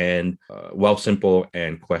IB and Wealthsimple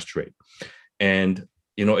and Questrade. And,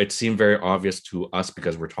 it seemed very obvious to us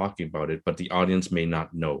because we're talking about it, but the audience may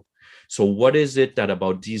not know. So what is it that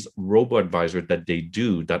about these robo-advisors that they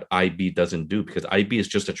do that IB doesn't do? Because IB is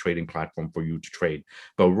just a trading platform for you to trade,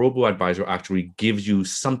 but robo-advisor actually gives you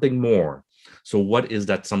something more. So what is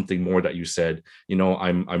that something more that you said,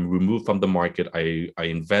 I'm removed from the market. I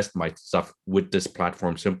invest my stuff with this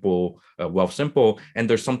platform, Wealthsimple, and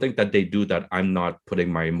there's something that they do that I'm not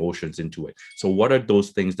putting my emotions into it. So what are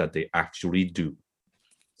those things that they actually do?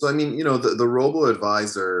 So, I mean, the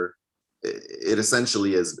robo-advisor, it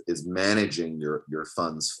essentially is managing your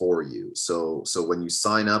funds for you. So when you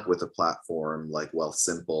sign up with a platform like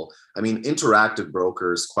Wealthsimple, I mean, Interactive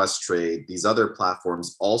Brokers, Questrade, these other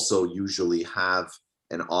platforms also usually have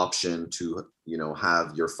an option to,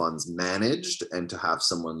 have your funds managed and to have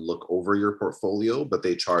someone look over your portfolio, but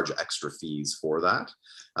they charge extra fees for that.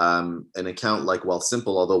 An account like Wealthsimple,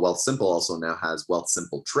 although Wealthsimple also now has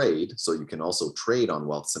Wealthsimple Trade, so you can also trade on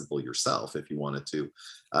Wealthsimple yourself if you wanted to.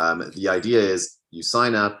 The idea is you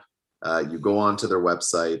sign up, you go onto their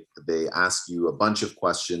website, they ask you a bunch of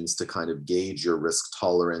questions to kind of gauge your risk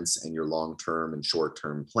tolerance and your long-term and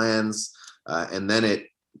short-term plans, and then it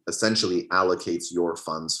essentially allocates your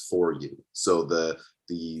funds for you. So the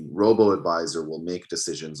robo-advisor will make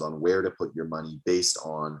decisions on where to put your money based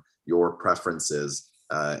on your preferences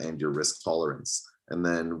and your risk tolerance. And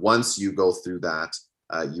then once you go through that,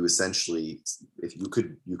 you essentially, if you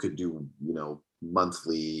could do,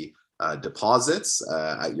 monthly deposits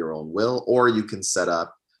at your own will, or you can set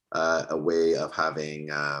up a way of having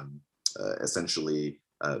essentially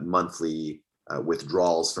monthly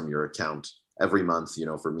withdrawals from your account every month.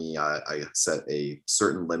 For me, I set a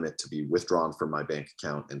certain limit to be withdrawn from my bank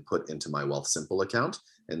account and put into my Wealthsimple account,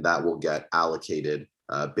 and that will get allocated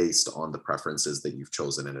based on the preferences that you've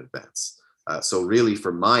chosen in advance. So really,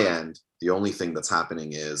 from my end, the only thing that's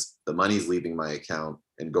happening is the money's leaving my account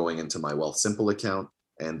and going into my Wealthsimple account,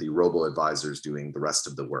 and the robo-advisors doing the rest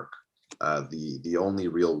of the work. The only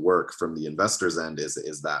real work from the investor's end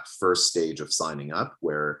is that first stage of signing up,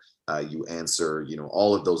 where you answer,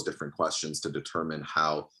 all of those different questions to determine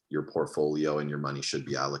how your portfolio and your money should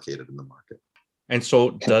be allocated in the market. And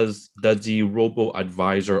so does the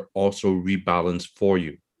robo-advisor also rebalance for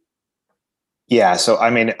you? Yeah. So, I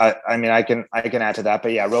mean, I can add to that,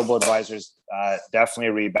 but yeah, robo-advisors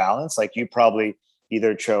definitely rebalance. Like you probably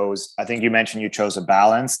either chose, I think you mentioned you chose a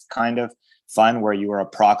balanced kind of fund where you were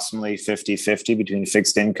approximately 50-50 between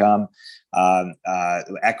fixed income,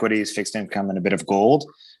 equities, fixed income, and a bit of gold.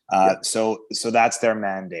 So that's their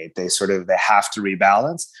mandate. They have to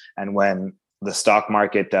rebalance. And when the stock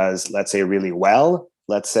market does, let's say, really well,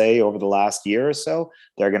 let's say over the last year or so,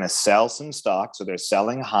 they're going to sell some stocks. So they're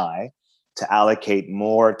selling high to allocate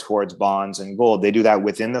more towards bonds and gold. They do that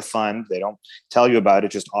within the fund. They don't tell you about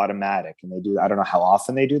it, just automatic. And they do, I don't know how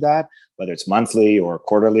often they do that, whether it's monthly or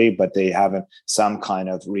quarterly, but they have some kind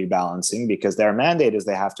of rebalancing because their mandate is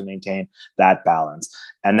they have to maintain that balance.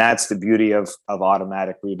 And that's the beauty of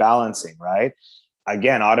automatic rebalancing, right?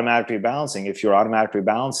 Again, automatic rebalancing, if you're automatic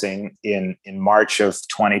rebalancing in March of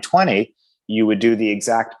 2020, you would do the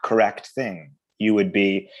exact correct thing. You would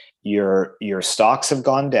be, your stocks have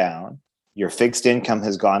gone down, your fixed income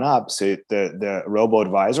has gone up. So the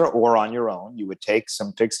robo-advisor or on your own, you would take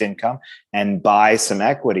some fixed income and buy some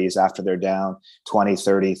equities after they're down 20,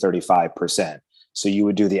 30, 35%. So you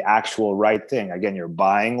would do the actual right thing. Again, you're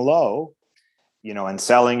buying low, and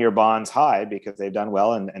selling your bonds high because they've done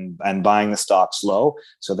well and buying the stocks low.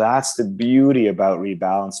 So that's the beauty about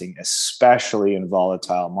rebalancing, especially in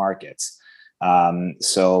volatile markets.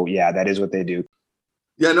 So yeah, that is what they do.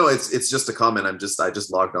 Yeah, no, it's just a comment. I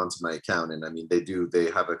just logged onto my account, and I mean,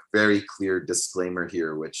 they have a very clear disclaimer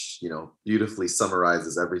here, which, beautifully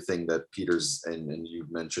summarizes everything that Peter's and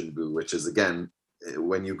you've mentioned, Vu, which is, again,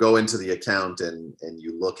 when you go into the account and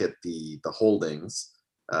you look at the holdings,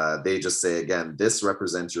 they just say, again, this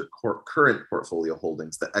represents your current portfolio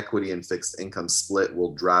holdings. The equity and fixed income split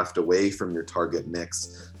will draft away from your target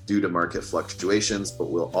mix due to market fluctuations,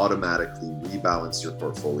 but will automatically rebalance your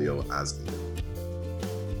portfolio as needed.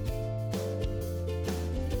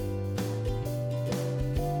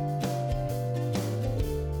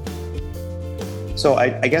 So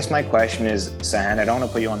I guess my question is, Sahan, I don't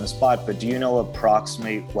want to put you on the spot, but do you know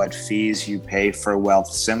approximately what fees you pay for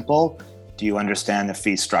Wealthsimple? Do you understand the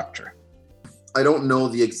fee structure? I don't know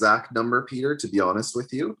the exact number, Peter, to be honest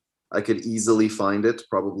with you. I could easily find it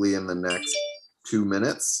probably in the next 2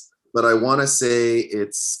 minutes, but I want to say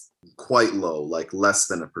it's quite low, like less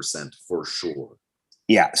than 1% for sure.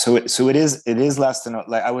 Yeah, so it is less than,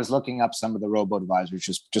 like, I was looking up some of the robo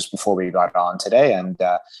advisors just before we got on today, and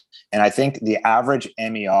I think the average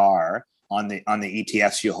MER on the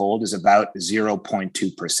ETFs you hold is about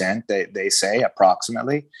 0.2%. They say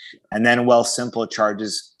approximately, and then Wealthsimple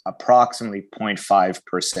charges approximately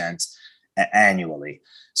 0.5% annually.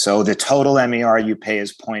 So the total MER you pay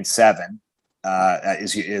is 0.7.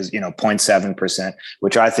 Is 0.7%,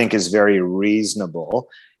 which I think is very reasonable,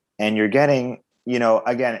 and you're getting.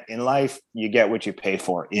 Again, in life, you get what you pay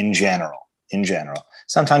for in general.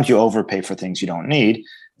 Sometimes you overpay for things you don't need,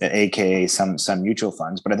 aka some mutual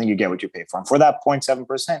funds, but I think you get what you pay for. And for that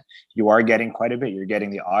 0.7%, you are getting quite a bit. You're getting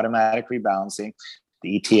the automatic rebalancing,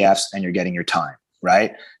 the ETFs, and you're getting your time,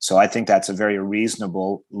 right? So I think that's a very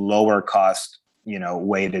reasonable, lower cost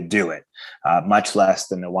way to do it, much less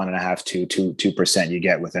than the 1.5% to 2% you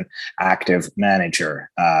get with an active manager.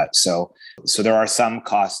 So there are some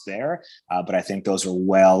costs there, but I think those are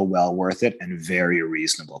well worth it and very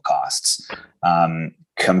reasonable costs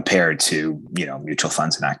compared to mutual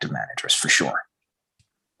funds and active managers for sure.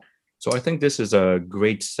 So I think this is a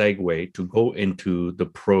great segue to go into the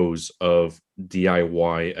pros of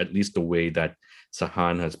DIY, at least the way that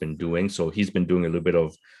Sahan has been doing. So he's been doing a little bit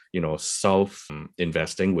of self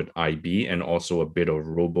investing with IB and also a bit of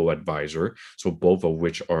robo-advisor. So both of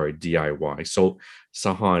which are DIY. So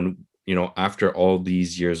Sahan, after all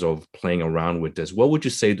these years of playing around with this, what would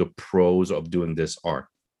you say the pros of doing this are?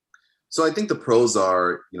 So I think the pros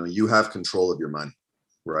are, you have control of your money,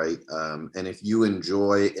 right? And if you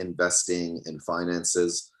enjoy investing in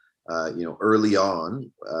finances, early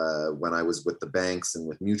on, when I was with the banks and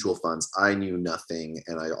with mutual funds, I knew nothing.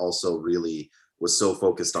 And I also really was so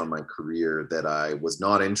focused on my career that I was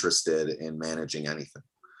not interested in managing anything.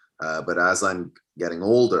 But as I'm getting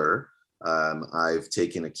older, I've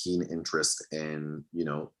taken a keen interest in,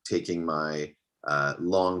 taking my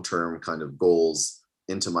long-term kind of goals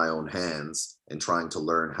into my own hands and trying to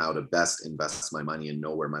learn how to best invest my money and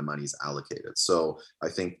know where my money is allocated. So I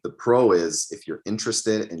think the pro is, if you're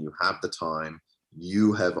interested and you have the time,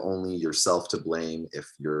 you have only yourself to blame if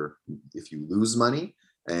you lose money,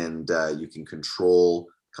 and you can control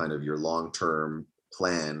kind of your long-term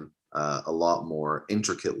plan a lot more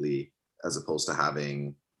intricately as opposed to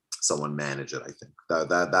having someone manage it. I think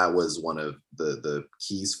that was one of the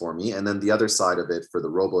keys for me. And then the other side of it for the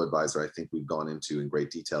robo-advisor, I think we've gone into in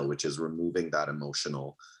great detail, which is removing that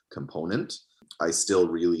emotional component. I still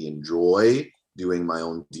really enjoy doing my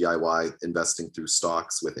own DIY investing through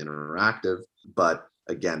stocks with Interactive, but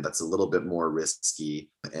again, that's a little bit more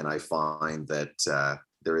risky. And I find that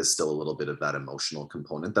there is still a little bit of that emotional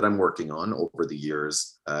component that I'm working on over the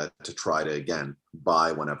years to try to, again,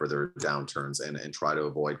 buy whenever there are downturns and try to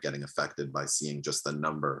avoid getting affected by seeing just the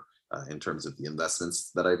number in terms of the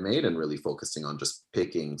investments that I've made, and really focusing on just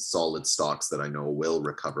picking solid stocks that I know will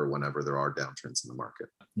recover whenever there are downturns in the market.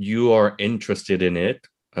 You are interested in it,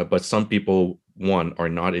 but some people, one, are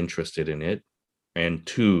not interested in it, and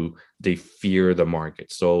two, they fear the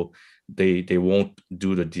market. So they won't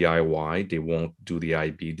do the DIY, they won't do the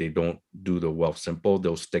IB, they don't do the Wealthsimple,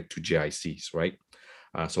 they'll stick to GICs, right?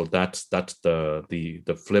 So that's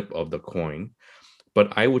the flip of the coin.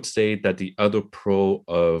 But I would say that the other pro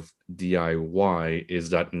of DIY is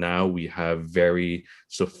that now we have very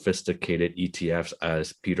sophisticated ETFs,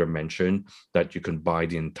 as Peter mentioned, that you can buy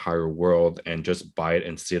the entire world and just buy it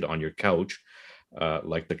and sit on your couch,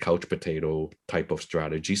 like the couch potato type of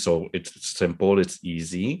strategy. So it's simple, it's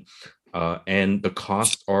easy, and the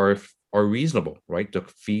costs are reasonable, right? The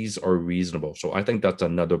fees are reasonable. So I think that's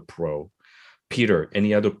another pro. Peter,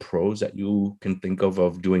 any other pros that you can think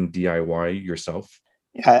of doing DIY yourself?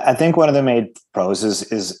 Yeah, I think one of the main pros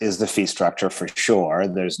is the fee structure for sure.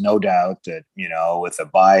 There's no doubt that, with a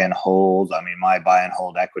buy and hold, I mean, my buy and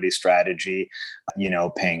hold equity strategy,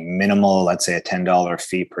 paying minimal, let's say a $10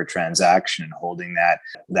 fee per transaction and holding that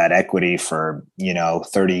equity for,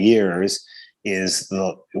 30 years is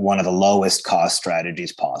one of the lowest cost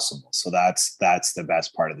strategies possible. So that's the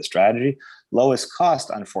best part of the strategy. Lowest cost,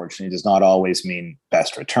 unfortunately, does not always mean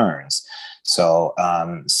best returns. So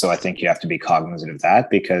I think you have to be cognizant of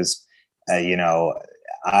that, because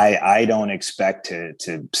I don't expect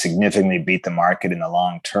to significantly beat the market in the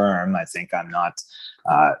long term. I think I'm not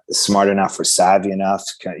smart enough or savvy enough,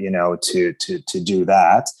 to do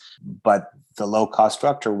that. But the low cost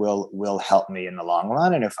structure will help me in the long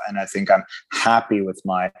run, and I think I'm happy with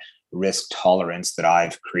my risk tolerance that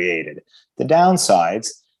I've created. The downsides,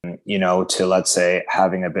 to, let's say,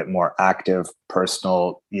 having a bit more active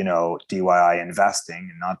personal, DIY investing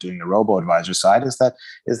and not doing the robo-advisor side, is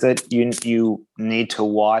that you need to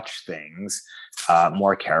watch things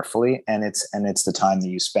more carefully, and it's the time that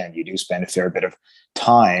you spend. You do spend a fair bit of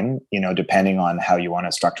time, depending on how you want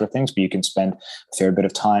to structure things, but you can spend a fair bit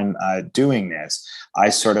of time doing this. I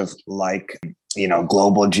sort of like,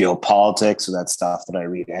 global geopolitics, so that's stuff that I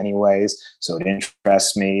read anyways, so it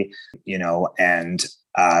interests me, and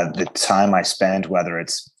the time I spend, whether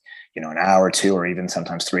it's, an hour or two, or even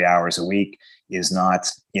sometimes 3 hours a week, is not,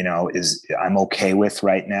 I'm okay with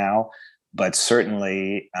right now. But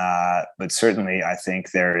certainly, I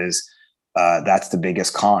think there is, that's the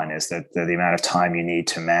biggest con, is that the amount of time you need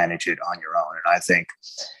to manage it on your own. And I think,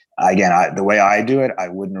 again, the way I do it, I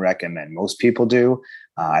wouldn't recommend most people do.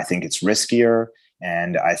 I think it's riskier.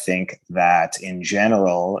 And I think that in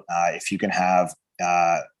general, if you can have,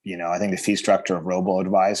 I think the fee structure of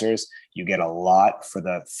robo-advisors, you get a lot for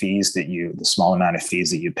the small amount of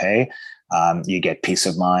fees that you pay. You get peace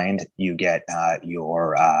of mind, you get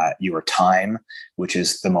your time, which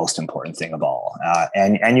is the most important thing of all.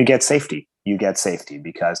 And you get safety. You get safety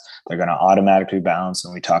because they're going to automatically balance.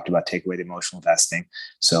 And we talked about take away the emotional investing.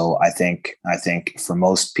 So I think for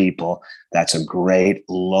most people, that's a great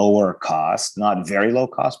lower cost, not very low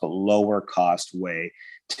cost, but lower cost way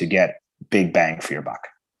to get big bang for your buck.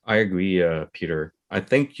 I agree, Peter. I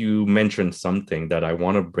think you mentioned something that I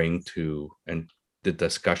want to bring to the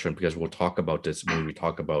discussion, because we'll talk about this when we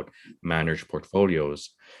talk about managed portfolios,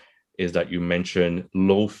 is that you mentioned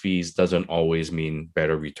low fees doesn't always mean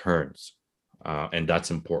better returns. And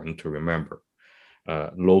that's important to remember.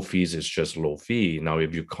 Low fees is just low fee. Now,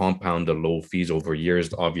 if you compound the low fees over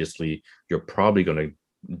years, obviously you're probably going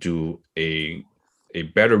to do a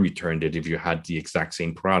better return than if you had the exact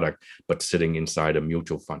same product, but sitting inside a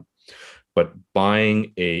mutual fund. But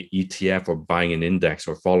buying a ETF or buying an index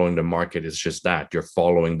or following the market is just that. You're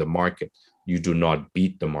following the market. You do not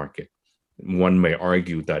beat the market. One may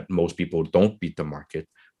argue that most people don't beat the market.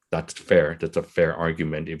 That's fair. That's a fair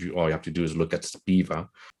argument. All you have to do is look at SPIVA.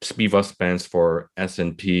 SPIVA stands for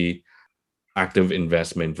S&P active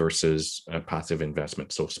investment versus passive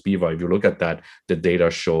investment. So SPIVA, if you look at that, the data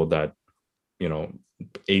show that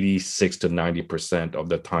 86 to 90% of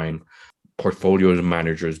the time, portfolio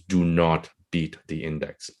managers do not beat the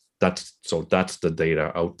index. That's the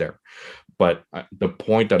data out there. But the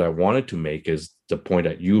point that I wanted to make is the point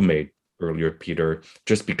that you made earlier, Peter.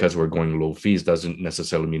 Just because we're going low fees doesn't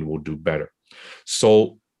necessarily mean we'll do better.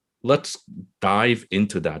 So let's dive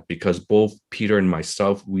into that, because both Peter and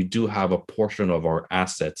myself, we do have a portion of our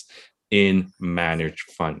assets in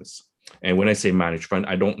managed funds. And when I say managed fund,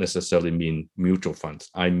 I don't necessarily mean mutual funds.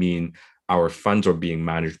 I mean our funds are being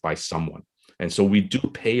managed by someone. And so we do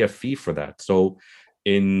pay a fee for that. So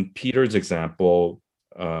in Peter's example,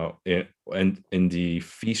 in the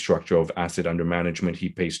fee structure of asset under management, he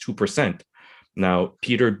pays 2%. Now,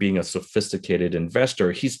 Peter, being a sophisticated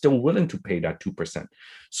investor, he's still willing to pay that 2%.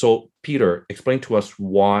 So, Peter, explain to us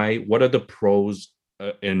what are the pros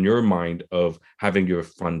in your mind of having your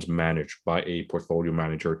funds managed by a portfolio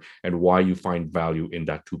manager and why you find value in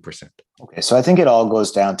that 2%? Okay, so I think it all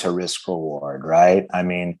goes down to risk reward, right? I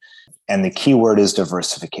mean, and the key word is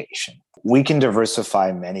diversification. We can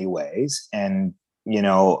diversify many ways. And,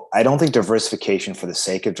 I don't think diversification for the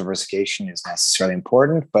sake of diversification is necessarily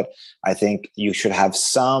important, but I think you should have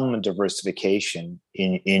some diversification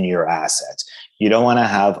in your assets. You don't want to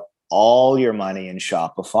have all your money in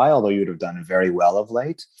Shopify, although you'd have done very well of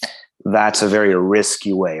late. That's a very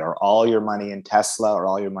risky way, or all your money in Tesla or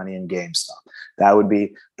all your money in GameStop. That would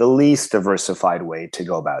be the least diversified way to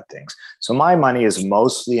go about things. So my money is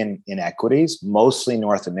mostly in equities, mostly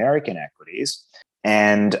North American equities.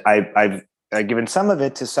 And I've given some of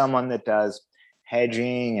it to someone that does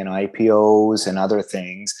hedging and IPOs and other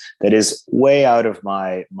things that is way out of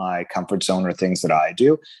my comfort zone or things that I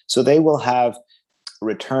do. So they will have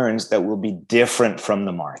returns that will be different from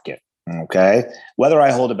the market. Okay. Whether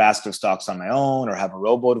I hold a basket of stocks on my own or have a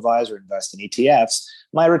robo-advisor invest in ETFs,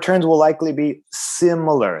 my returns will likely be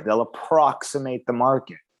similar. They'll approximate the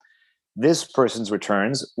market. This person's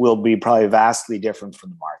returns will be probably vastly different from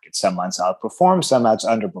the market. Some months outperform, some months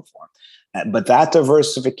underperform. But that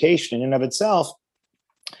diversification in and of itself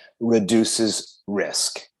reduces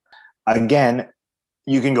risk. Again,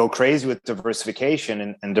 you can go crazy with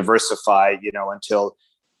diversification and diversify, until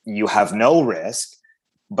you have no risk.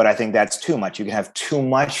 But I think that's too much. You can have too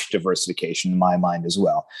much diversification in my mind as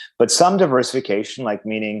well. But some diversification, like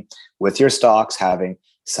meaning with your stocks, having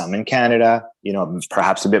some in Canada,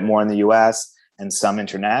 perhaps a bit more in the US and some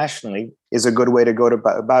internationally, is a good way to go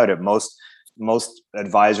about it. Most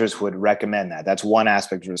advisors would recommend that. That's one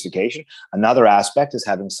aspect of diversification. Another aspect is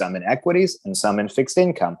having some in equities and some in fixed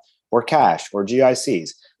income or cash or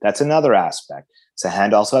GICs. That's another aspect.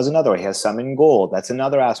 Sahand also has another way. He has some in gold. That's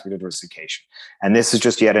another aspect of diversification. And this is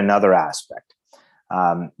just yet another aspect.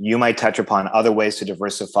 You might touch upon other ways to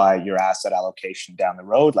diversify your asset allocation down the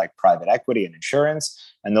road, like private equity and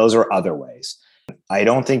insurance. And those are other ways. I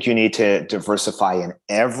don't think you need to diversify in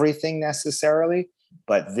everything necessarily,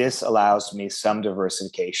 but this allows me some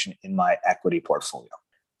diversification in my equity portfolio.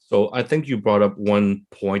 So I think you brought up one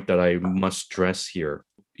point that I must stress here.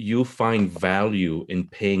 You find value in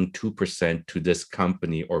paying 2% to this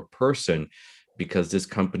company or person because this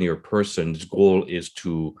company or person's goal is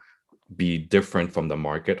to be different from the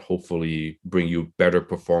market, hopefully bring you better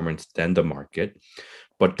performance than the market.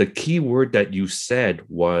 But the key word that you said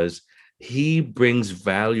was he brings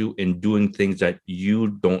value in doing things that you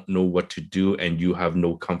don't know what to do and you have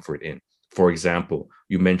no comfort in. For example,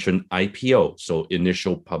 you mentioned IPO, so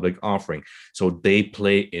initial public offering. So they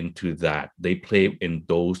play into that. They play in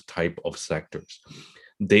those type of sectors.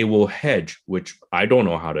 They will hedge, which I don't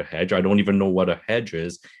know how to hedge. I don't even know what a hedge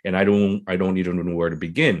is, and I don't even know where to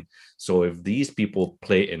begin. So if these people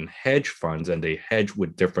play in hedge funds and they hedge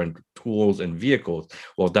with different tools and vehicles,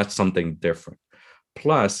 well, that's something different.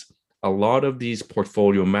 Plus, a lot of these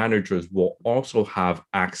portfolio managers will also have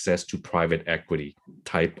access to private equity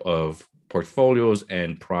type of portfolios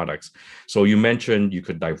and products. So you mentioned you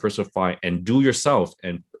could diversify and do yourself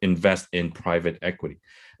and invest in private equity.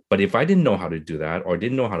 But if I didn't know how to do that or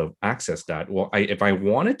didn't know how to access that, well, if I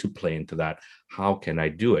wanted to play into that, how can I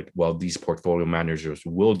do it? Well, these portfolio managers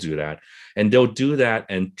will do that. And they'll do that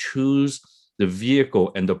and choose the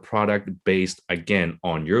vehicle and the product based, again,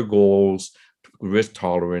 on your goals, risk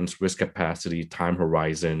tolerance, risk capacity, time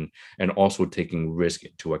horizon, and also taking risk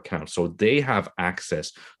into account. So they have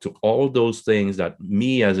access to all those things that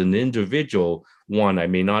me as an individual, one, I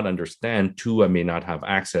may not understand, two, I may not have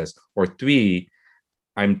access, or three,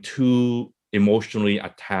 I'm too emotionally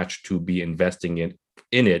attached to be investing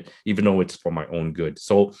in it, even though it's for my own good.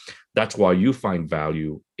 So that's why you find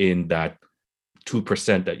value in that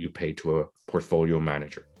 2% that you pay to a portfolio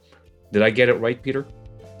manager. Did I get it right, Peter?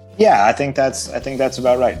 Yeah, I think that's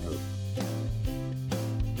about right.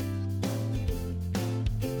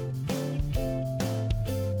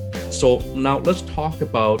 So now let's talk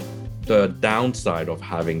about the downside of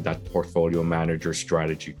having that portfolio manager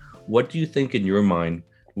strategy. What do you think in your mind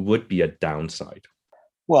would be a downside?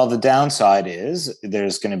 Well, the downside is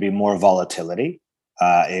there's going to be more volatility.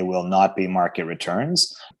 It will not be market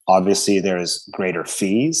returns. Obviously, there's greater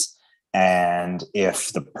fees. And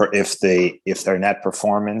if their net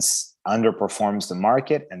performance underperforms the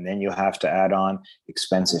market, and then you have to add on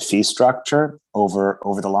expensive fee structure over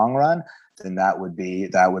the long run, then that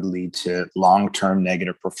would lead to long-term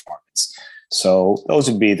negative performance. So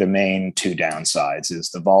those would be the main two downsides: is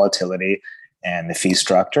the volatility and the fee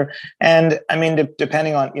structure. And I mean,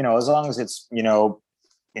 depending on, as long as it's,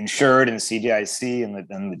 insured and CDIC and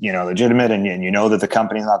legitimate, and you know that the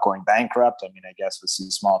company's not going bankrupt. I mean, I guess with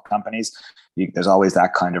these small companies, there's always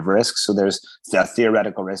that kind of risk. So there's a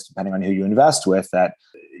theoretical risk depending on who you invest with. That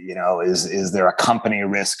is there a company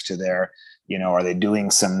risk to their, are they doing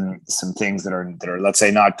some things that are let's say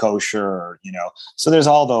not kosher, or so there's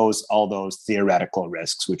all those theoretical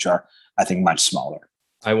risks, which are, I think, much smaller.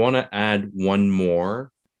 I want to add one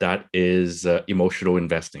more, that is emotional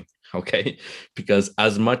investing. Okay, because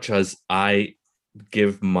as much as I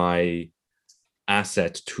give my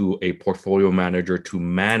asset to a portfolio manager to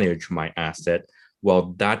manage my asset,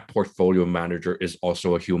 well, that portfolio manager is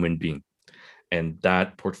also a human being. And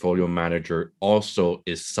that portfolio manager also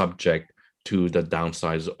is subject to the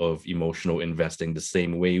downsides of emotional investing the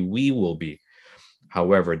same way we will be.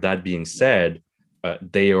 However, that being said,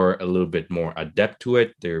 they are a little bit more adept to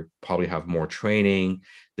it. They probably have more training.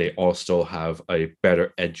 They also have a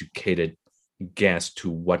better educated guess to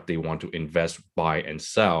what they want to invest, buy, and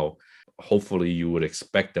sell. Hopefully, you would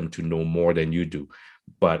expect them to know more than you do.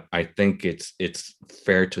 But I think it's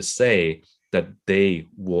fair to say that they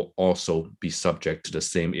will also be subject to the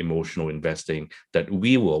same emotional investing that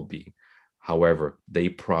we will be. However, they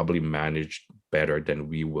probably manage better than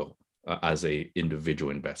we will as an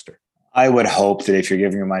individual investor. I would hope that if you're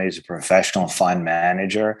giving your money to a professional fund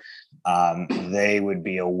manager, they would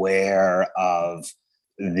be aware of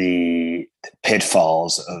the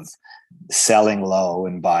pitfalls of selling low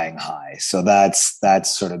and buying high. So that's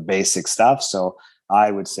sort of basic stuff. So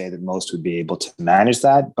I would say that most would be able to manage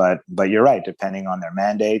that, but you're right, depending on their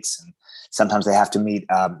mandates, and sometimes they have to meet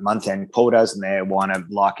month-end quotas and they want to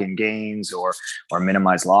lock in gains or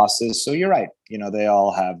minimize losses. So you're right, they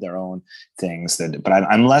all have their own things but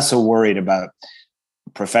I'm less so worried about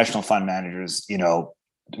professional fund managers,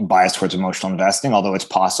 bias towards emotional investing, although it's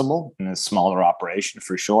possible in a smaller operation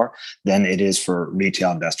for sure, than it is for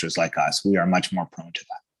retail investors like us. We are much more prone to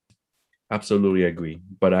that. Absolutely agree.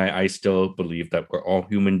 But I still believe that we're all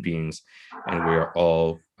human beings and we are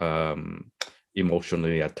all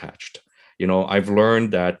emotionally attached. I've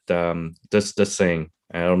learned that this saying,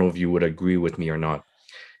 I don't know if you would agree with me or not,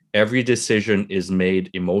 every decision is made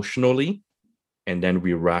emotionally and then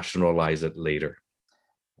we rationalize it later.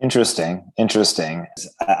 Interesting.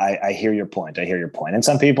 I hear your point. And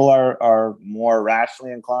some people are more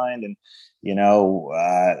rationally inclined and,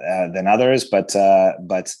 than others, but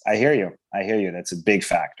I hear you. That's a big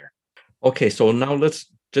factor. Okay. So now let's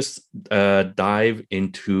just dive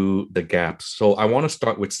into the gaps. So I want to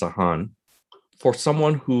start with Sahan. For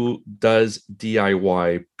someone who does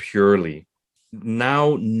DIY purely,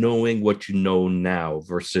 now knowing what you know now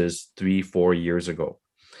versus 3-4 years ago,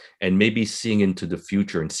 and maybe seeing into the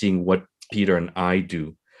future and seeing what Peter and I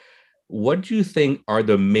do, what do you think are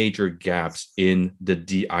the major gaps in the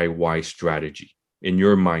DIY strategy in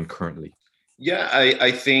your mind currently? Yeah,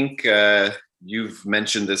 I think you've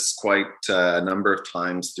mentioned this quite a number of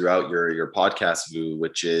times throughout your podcast, Vu,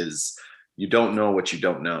 which is you don't know what you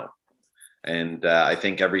don't know. And I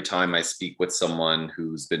think every time I speak with someone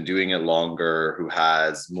who's been doing it longer, who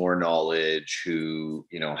has more knowledge, who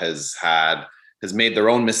has made their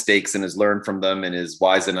own mistakes and has learned from them and is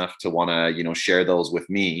wise enough to want to share those with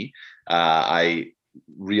me, I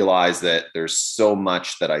realize that there's so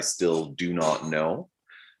much that I still do not know.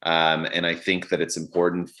 And I think that it's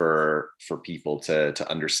important for people to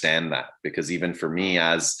understand that, because even for me,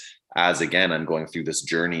 as again, I'm going through this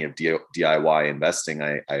journey of DIY investing,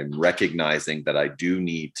 I'm recognizing that I do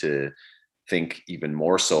need to think even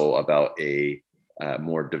more so about a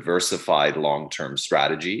more diversified long-term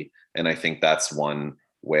strategy. And I think that's one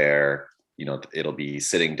where, it'll be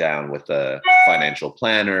sitting down with a financial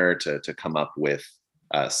planner to come up with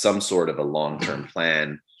some sort of a long-term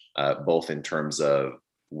plan, both in terms of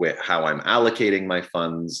how I'm allocating my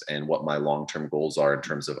funds and what my long-term goals are in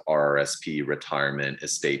terms of RRSP, retirement,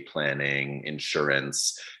 estate planning,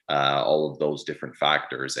 insurance, all of those different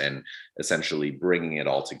factors, and essentially bringing it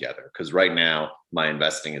all together. Because right now, my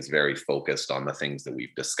investing is very focused on the things that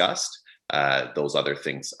we've discussed. Those other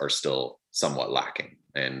things are still somewhat lacking,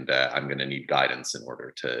 and I'm going to need guidance in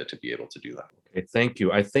order to be able to do that. Okay, thank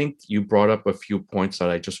you. I think you brought up a few points that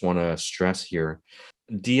I just want to stress here.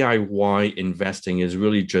 DIY investing is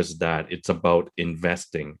really just that. It's about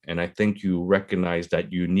investing. And I think you recognize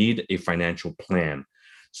that you need a financial plan.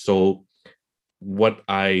 So what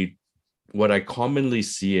I commonly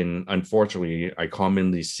see, and unfortunately I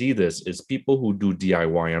commonly see this, is people who do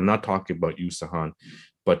DIY. I'm not talking about you, Sahan,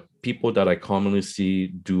 but people that I commonly see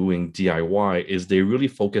doing DIY is they really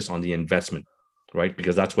focus on the investment. right?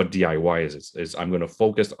 Because that's what DIY is I'm going to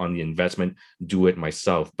focus on the investment, do it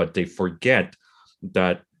myself. But they forget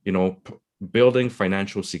that, building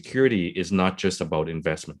financial security is not just about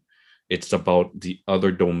investment. It's about the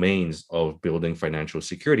other domains of building financial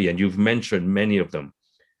security. And you've mentioned many of them: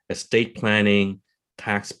 estate planning,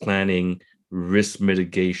 tax planning, risk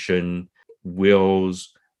mitigation,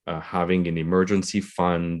 wills, having an emergency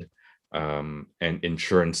fund, and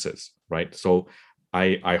insurances, right? So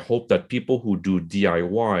I hope that people who do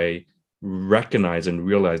DIY recognize and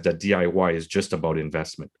realize that DIY is just about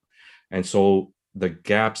investment. And so the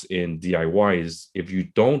gaps in DIY is, if you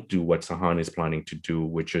don't do what Sahan is planning to do,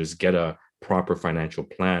 which is get a proper financial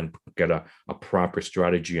plan, get a proper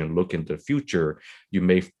strategy and look into the future, you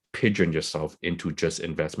may pigeon yourself into just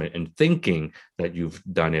investment and thinking that you've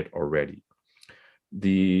done it already.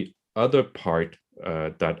 The other part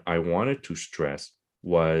that I wanted to stress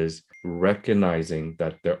was recognizing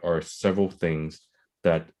that there are several things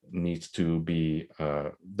that needs to be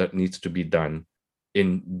done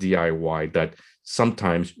in DIY, that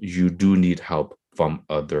sometimes you do need help from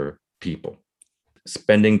other people.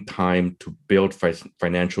 Spending time to build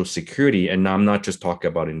financial security, and I'm not just talking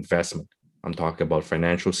about investment, I'm talking about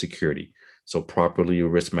financial security. So properly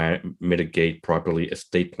risk mitigate, properly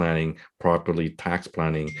estate planning, properly tax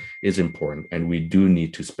planning is important, and we do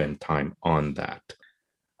need to spend time on that.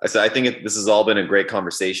 I think this has all been a great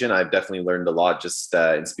conversation. I've definitely learned a lot just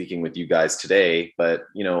in speaking with you guys today. But,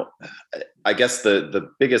 I guess the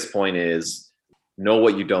biggest point is know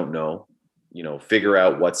what you don't know, figure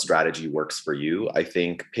out what strategy works for you. I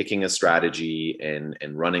think picking a strategy and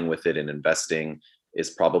running with it and investing is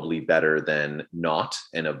probably better than not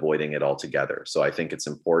and avoiding it altogether. So I think it's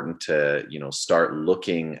important to, start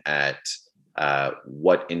looking at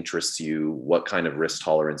what interests you, what kind of risk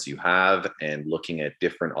tolerance you have, and looking at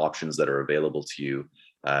different options that are available to you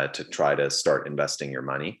to try to start investing your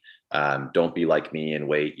money. Don't be like me and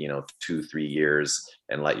wait, 2-3 years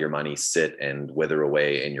and let your money sit and wither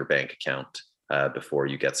away in your bank account before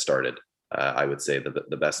you get started. I would say that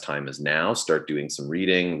the best time is now. Start doing some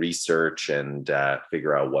reading, research, and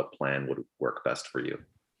figure out what plan would work best for you.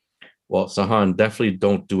 Well, Sahan, definitely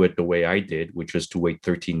don't do it the way I did, which was to wait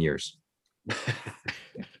 13 years.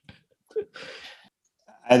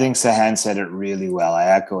 I think Sahan said it really well. I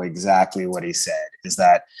echo exactly what he said, is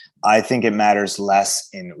that I think it matters less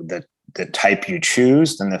in the type you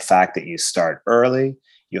choose than the fact that you start early.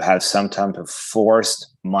 You have some type of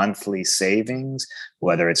forced monthly savings,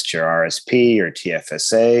 whether it's your RSP or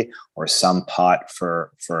TFSA or some pot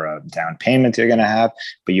for a down payment you're going to have,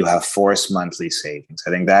 but you have forced monthly savings.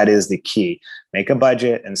 I think that is the key. Make a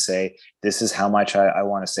budget and say, this is how much I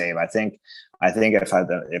want to save. I think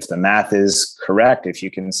if the math is correct, if you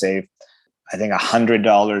can save, I think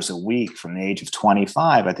 $100 a week from the age of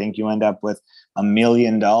 25, I think you end up with $1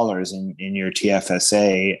 million in your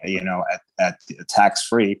TFSA, at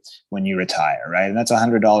tax-free when you retire, right? And that's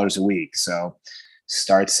 $100 a week. So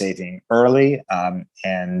start saving early. And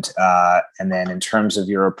then in terms of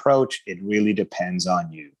your approach, it really depends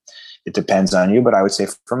on you. It depends on you, but I would say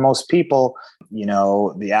for most people,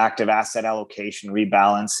 the active asset allocation,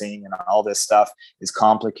 rebalancing, and all this stuff is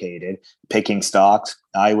complicated. Picking stocks,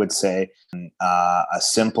 I would say a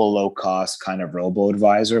simple, low-cost kind of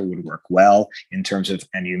robo-advisor would work well in terms of,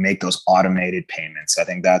 and you make those automated payments. I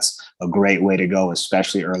think that's a great way to go,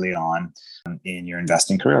 especially early on in your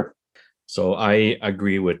investing career. So I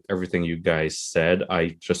agree with everything you guys said.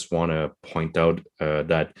 I just want to point out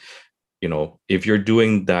that if you're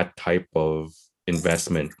doing that type of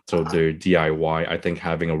investment, so the DIY, I think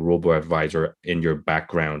having a robo-advisor in your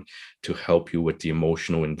background to help you with the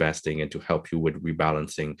emotional investing and to help you with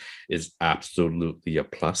rebalancing is absolutely a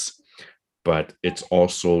plus. But it's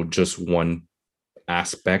also just one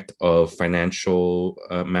aspect of financial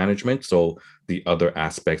management. So the other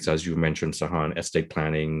aspects, as you mentioned, Sahan, estate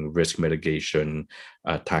planning, risk mitigation,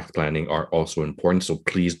 tax planning are also important. So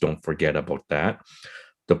please don't forget about that.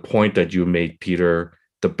 The point that you made, Peter,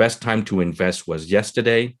 the best time to invest was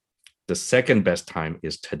yesterday. The second best time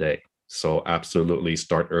is today. So absolutely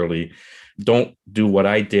start early. Don't do what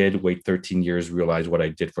I did, wait 13 years, realize what I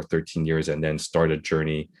did for 13 years, and then start a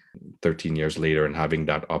journey 13 years later and having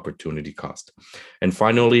that opportunity cost. And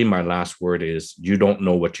finally, my last word is, you don't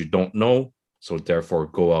know what you don't know. So therefore,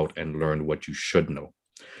 go out and learn what you should know.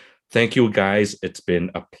 Thank you, guys. It's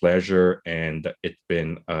been a pleasure, and it's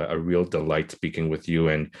been a real delight speaking with you.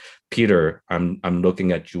 And Peter, I'm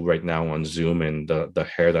looking at you right now on Zoom, and the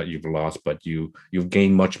hair that you've lost, but you've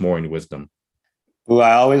gained much more in wisdom. Who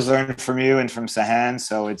I always learn from you and from Sahan.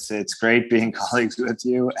 So it's great being colleagues with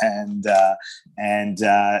you, and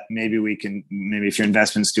maybe if your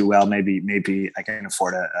investments do well, maybe I can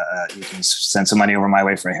afford you can send some money over my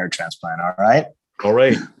way for a hair transplant. All right. All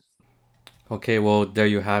right. Okay, well, there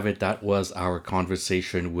you have it. That was our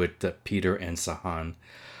conversation with Peter and Sahan.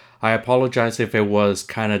 I apologize if it was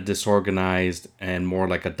kind of disorganized and more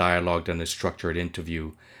like a dialogue than a structured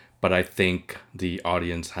interview, but I think the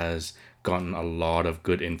audience has gotten a lot of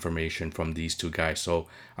good information from these two guys. So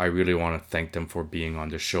I really want to thank them for being on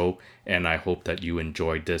the show, and I hope that you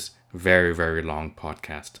enjoyed this very, very long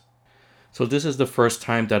podcast. So this is the first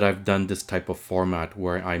time that I've done this type of format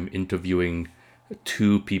where I'm interviewing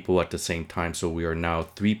two people at the same time. So we are now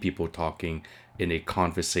three people talking in a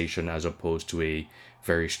conversation as opposed to a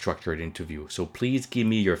very structured interview. So please give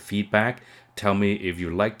me your feedback. Tell me if you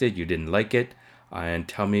liked it, you didn't like it, and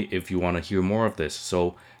tell me if you want to hear more of this.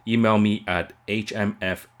 So email me at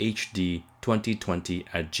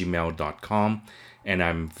hmfhd2020@gmail.com, and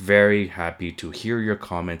I'm very happy to hear your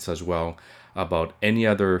comments as well about any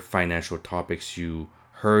other financial topics you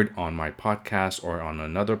heard on my podcast or on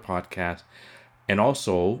another podcast. And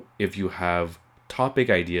also, if you have topic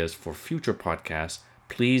ideas for future podcasts,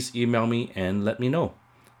 please email me and let me know.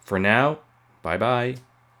 For now, bye-bye.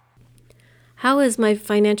 How is My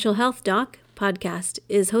Financial Health Doc podcast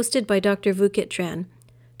is hosted by Dr. Vukit Tran.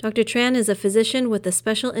 Dr. Tran is a physician with a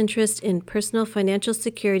special interest in personal financial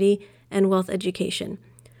security and wealth education.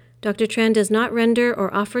 Dr. Tran does not render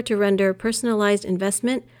or offer to render personalized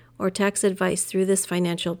investment or tax advice through this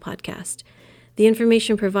financial podcast. The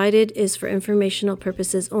information provided is for informational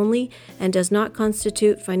purposes only and does not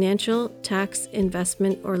constitute financial, tax,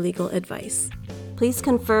 investment, or legal advice. Please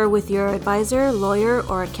confer with your advisor, lawyer,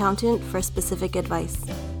 or accountant for specific advice.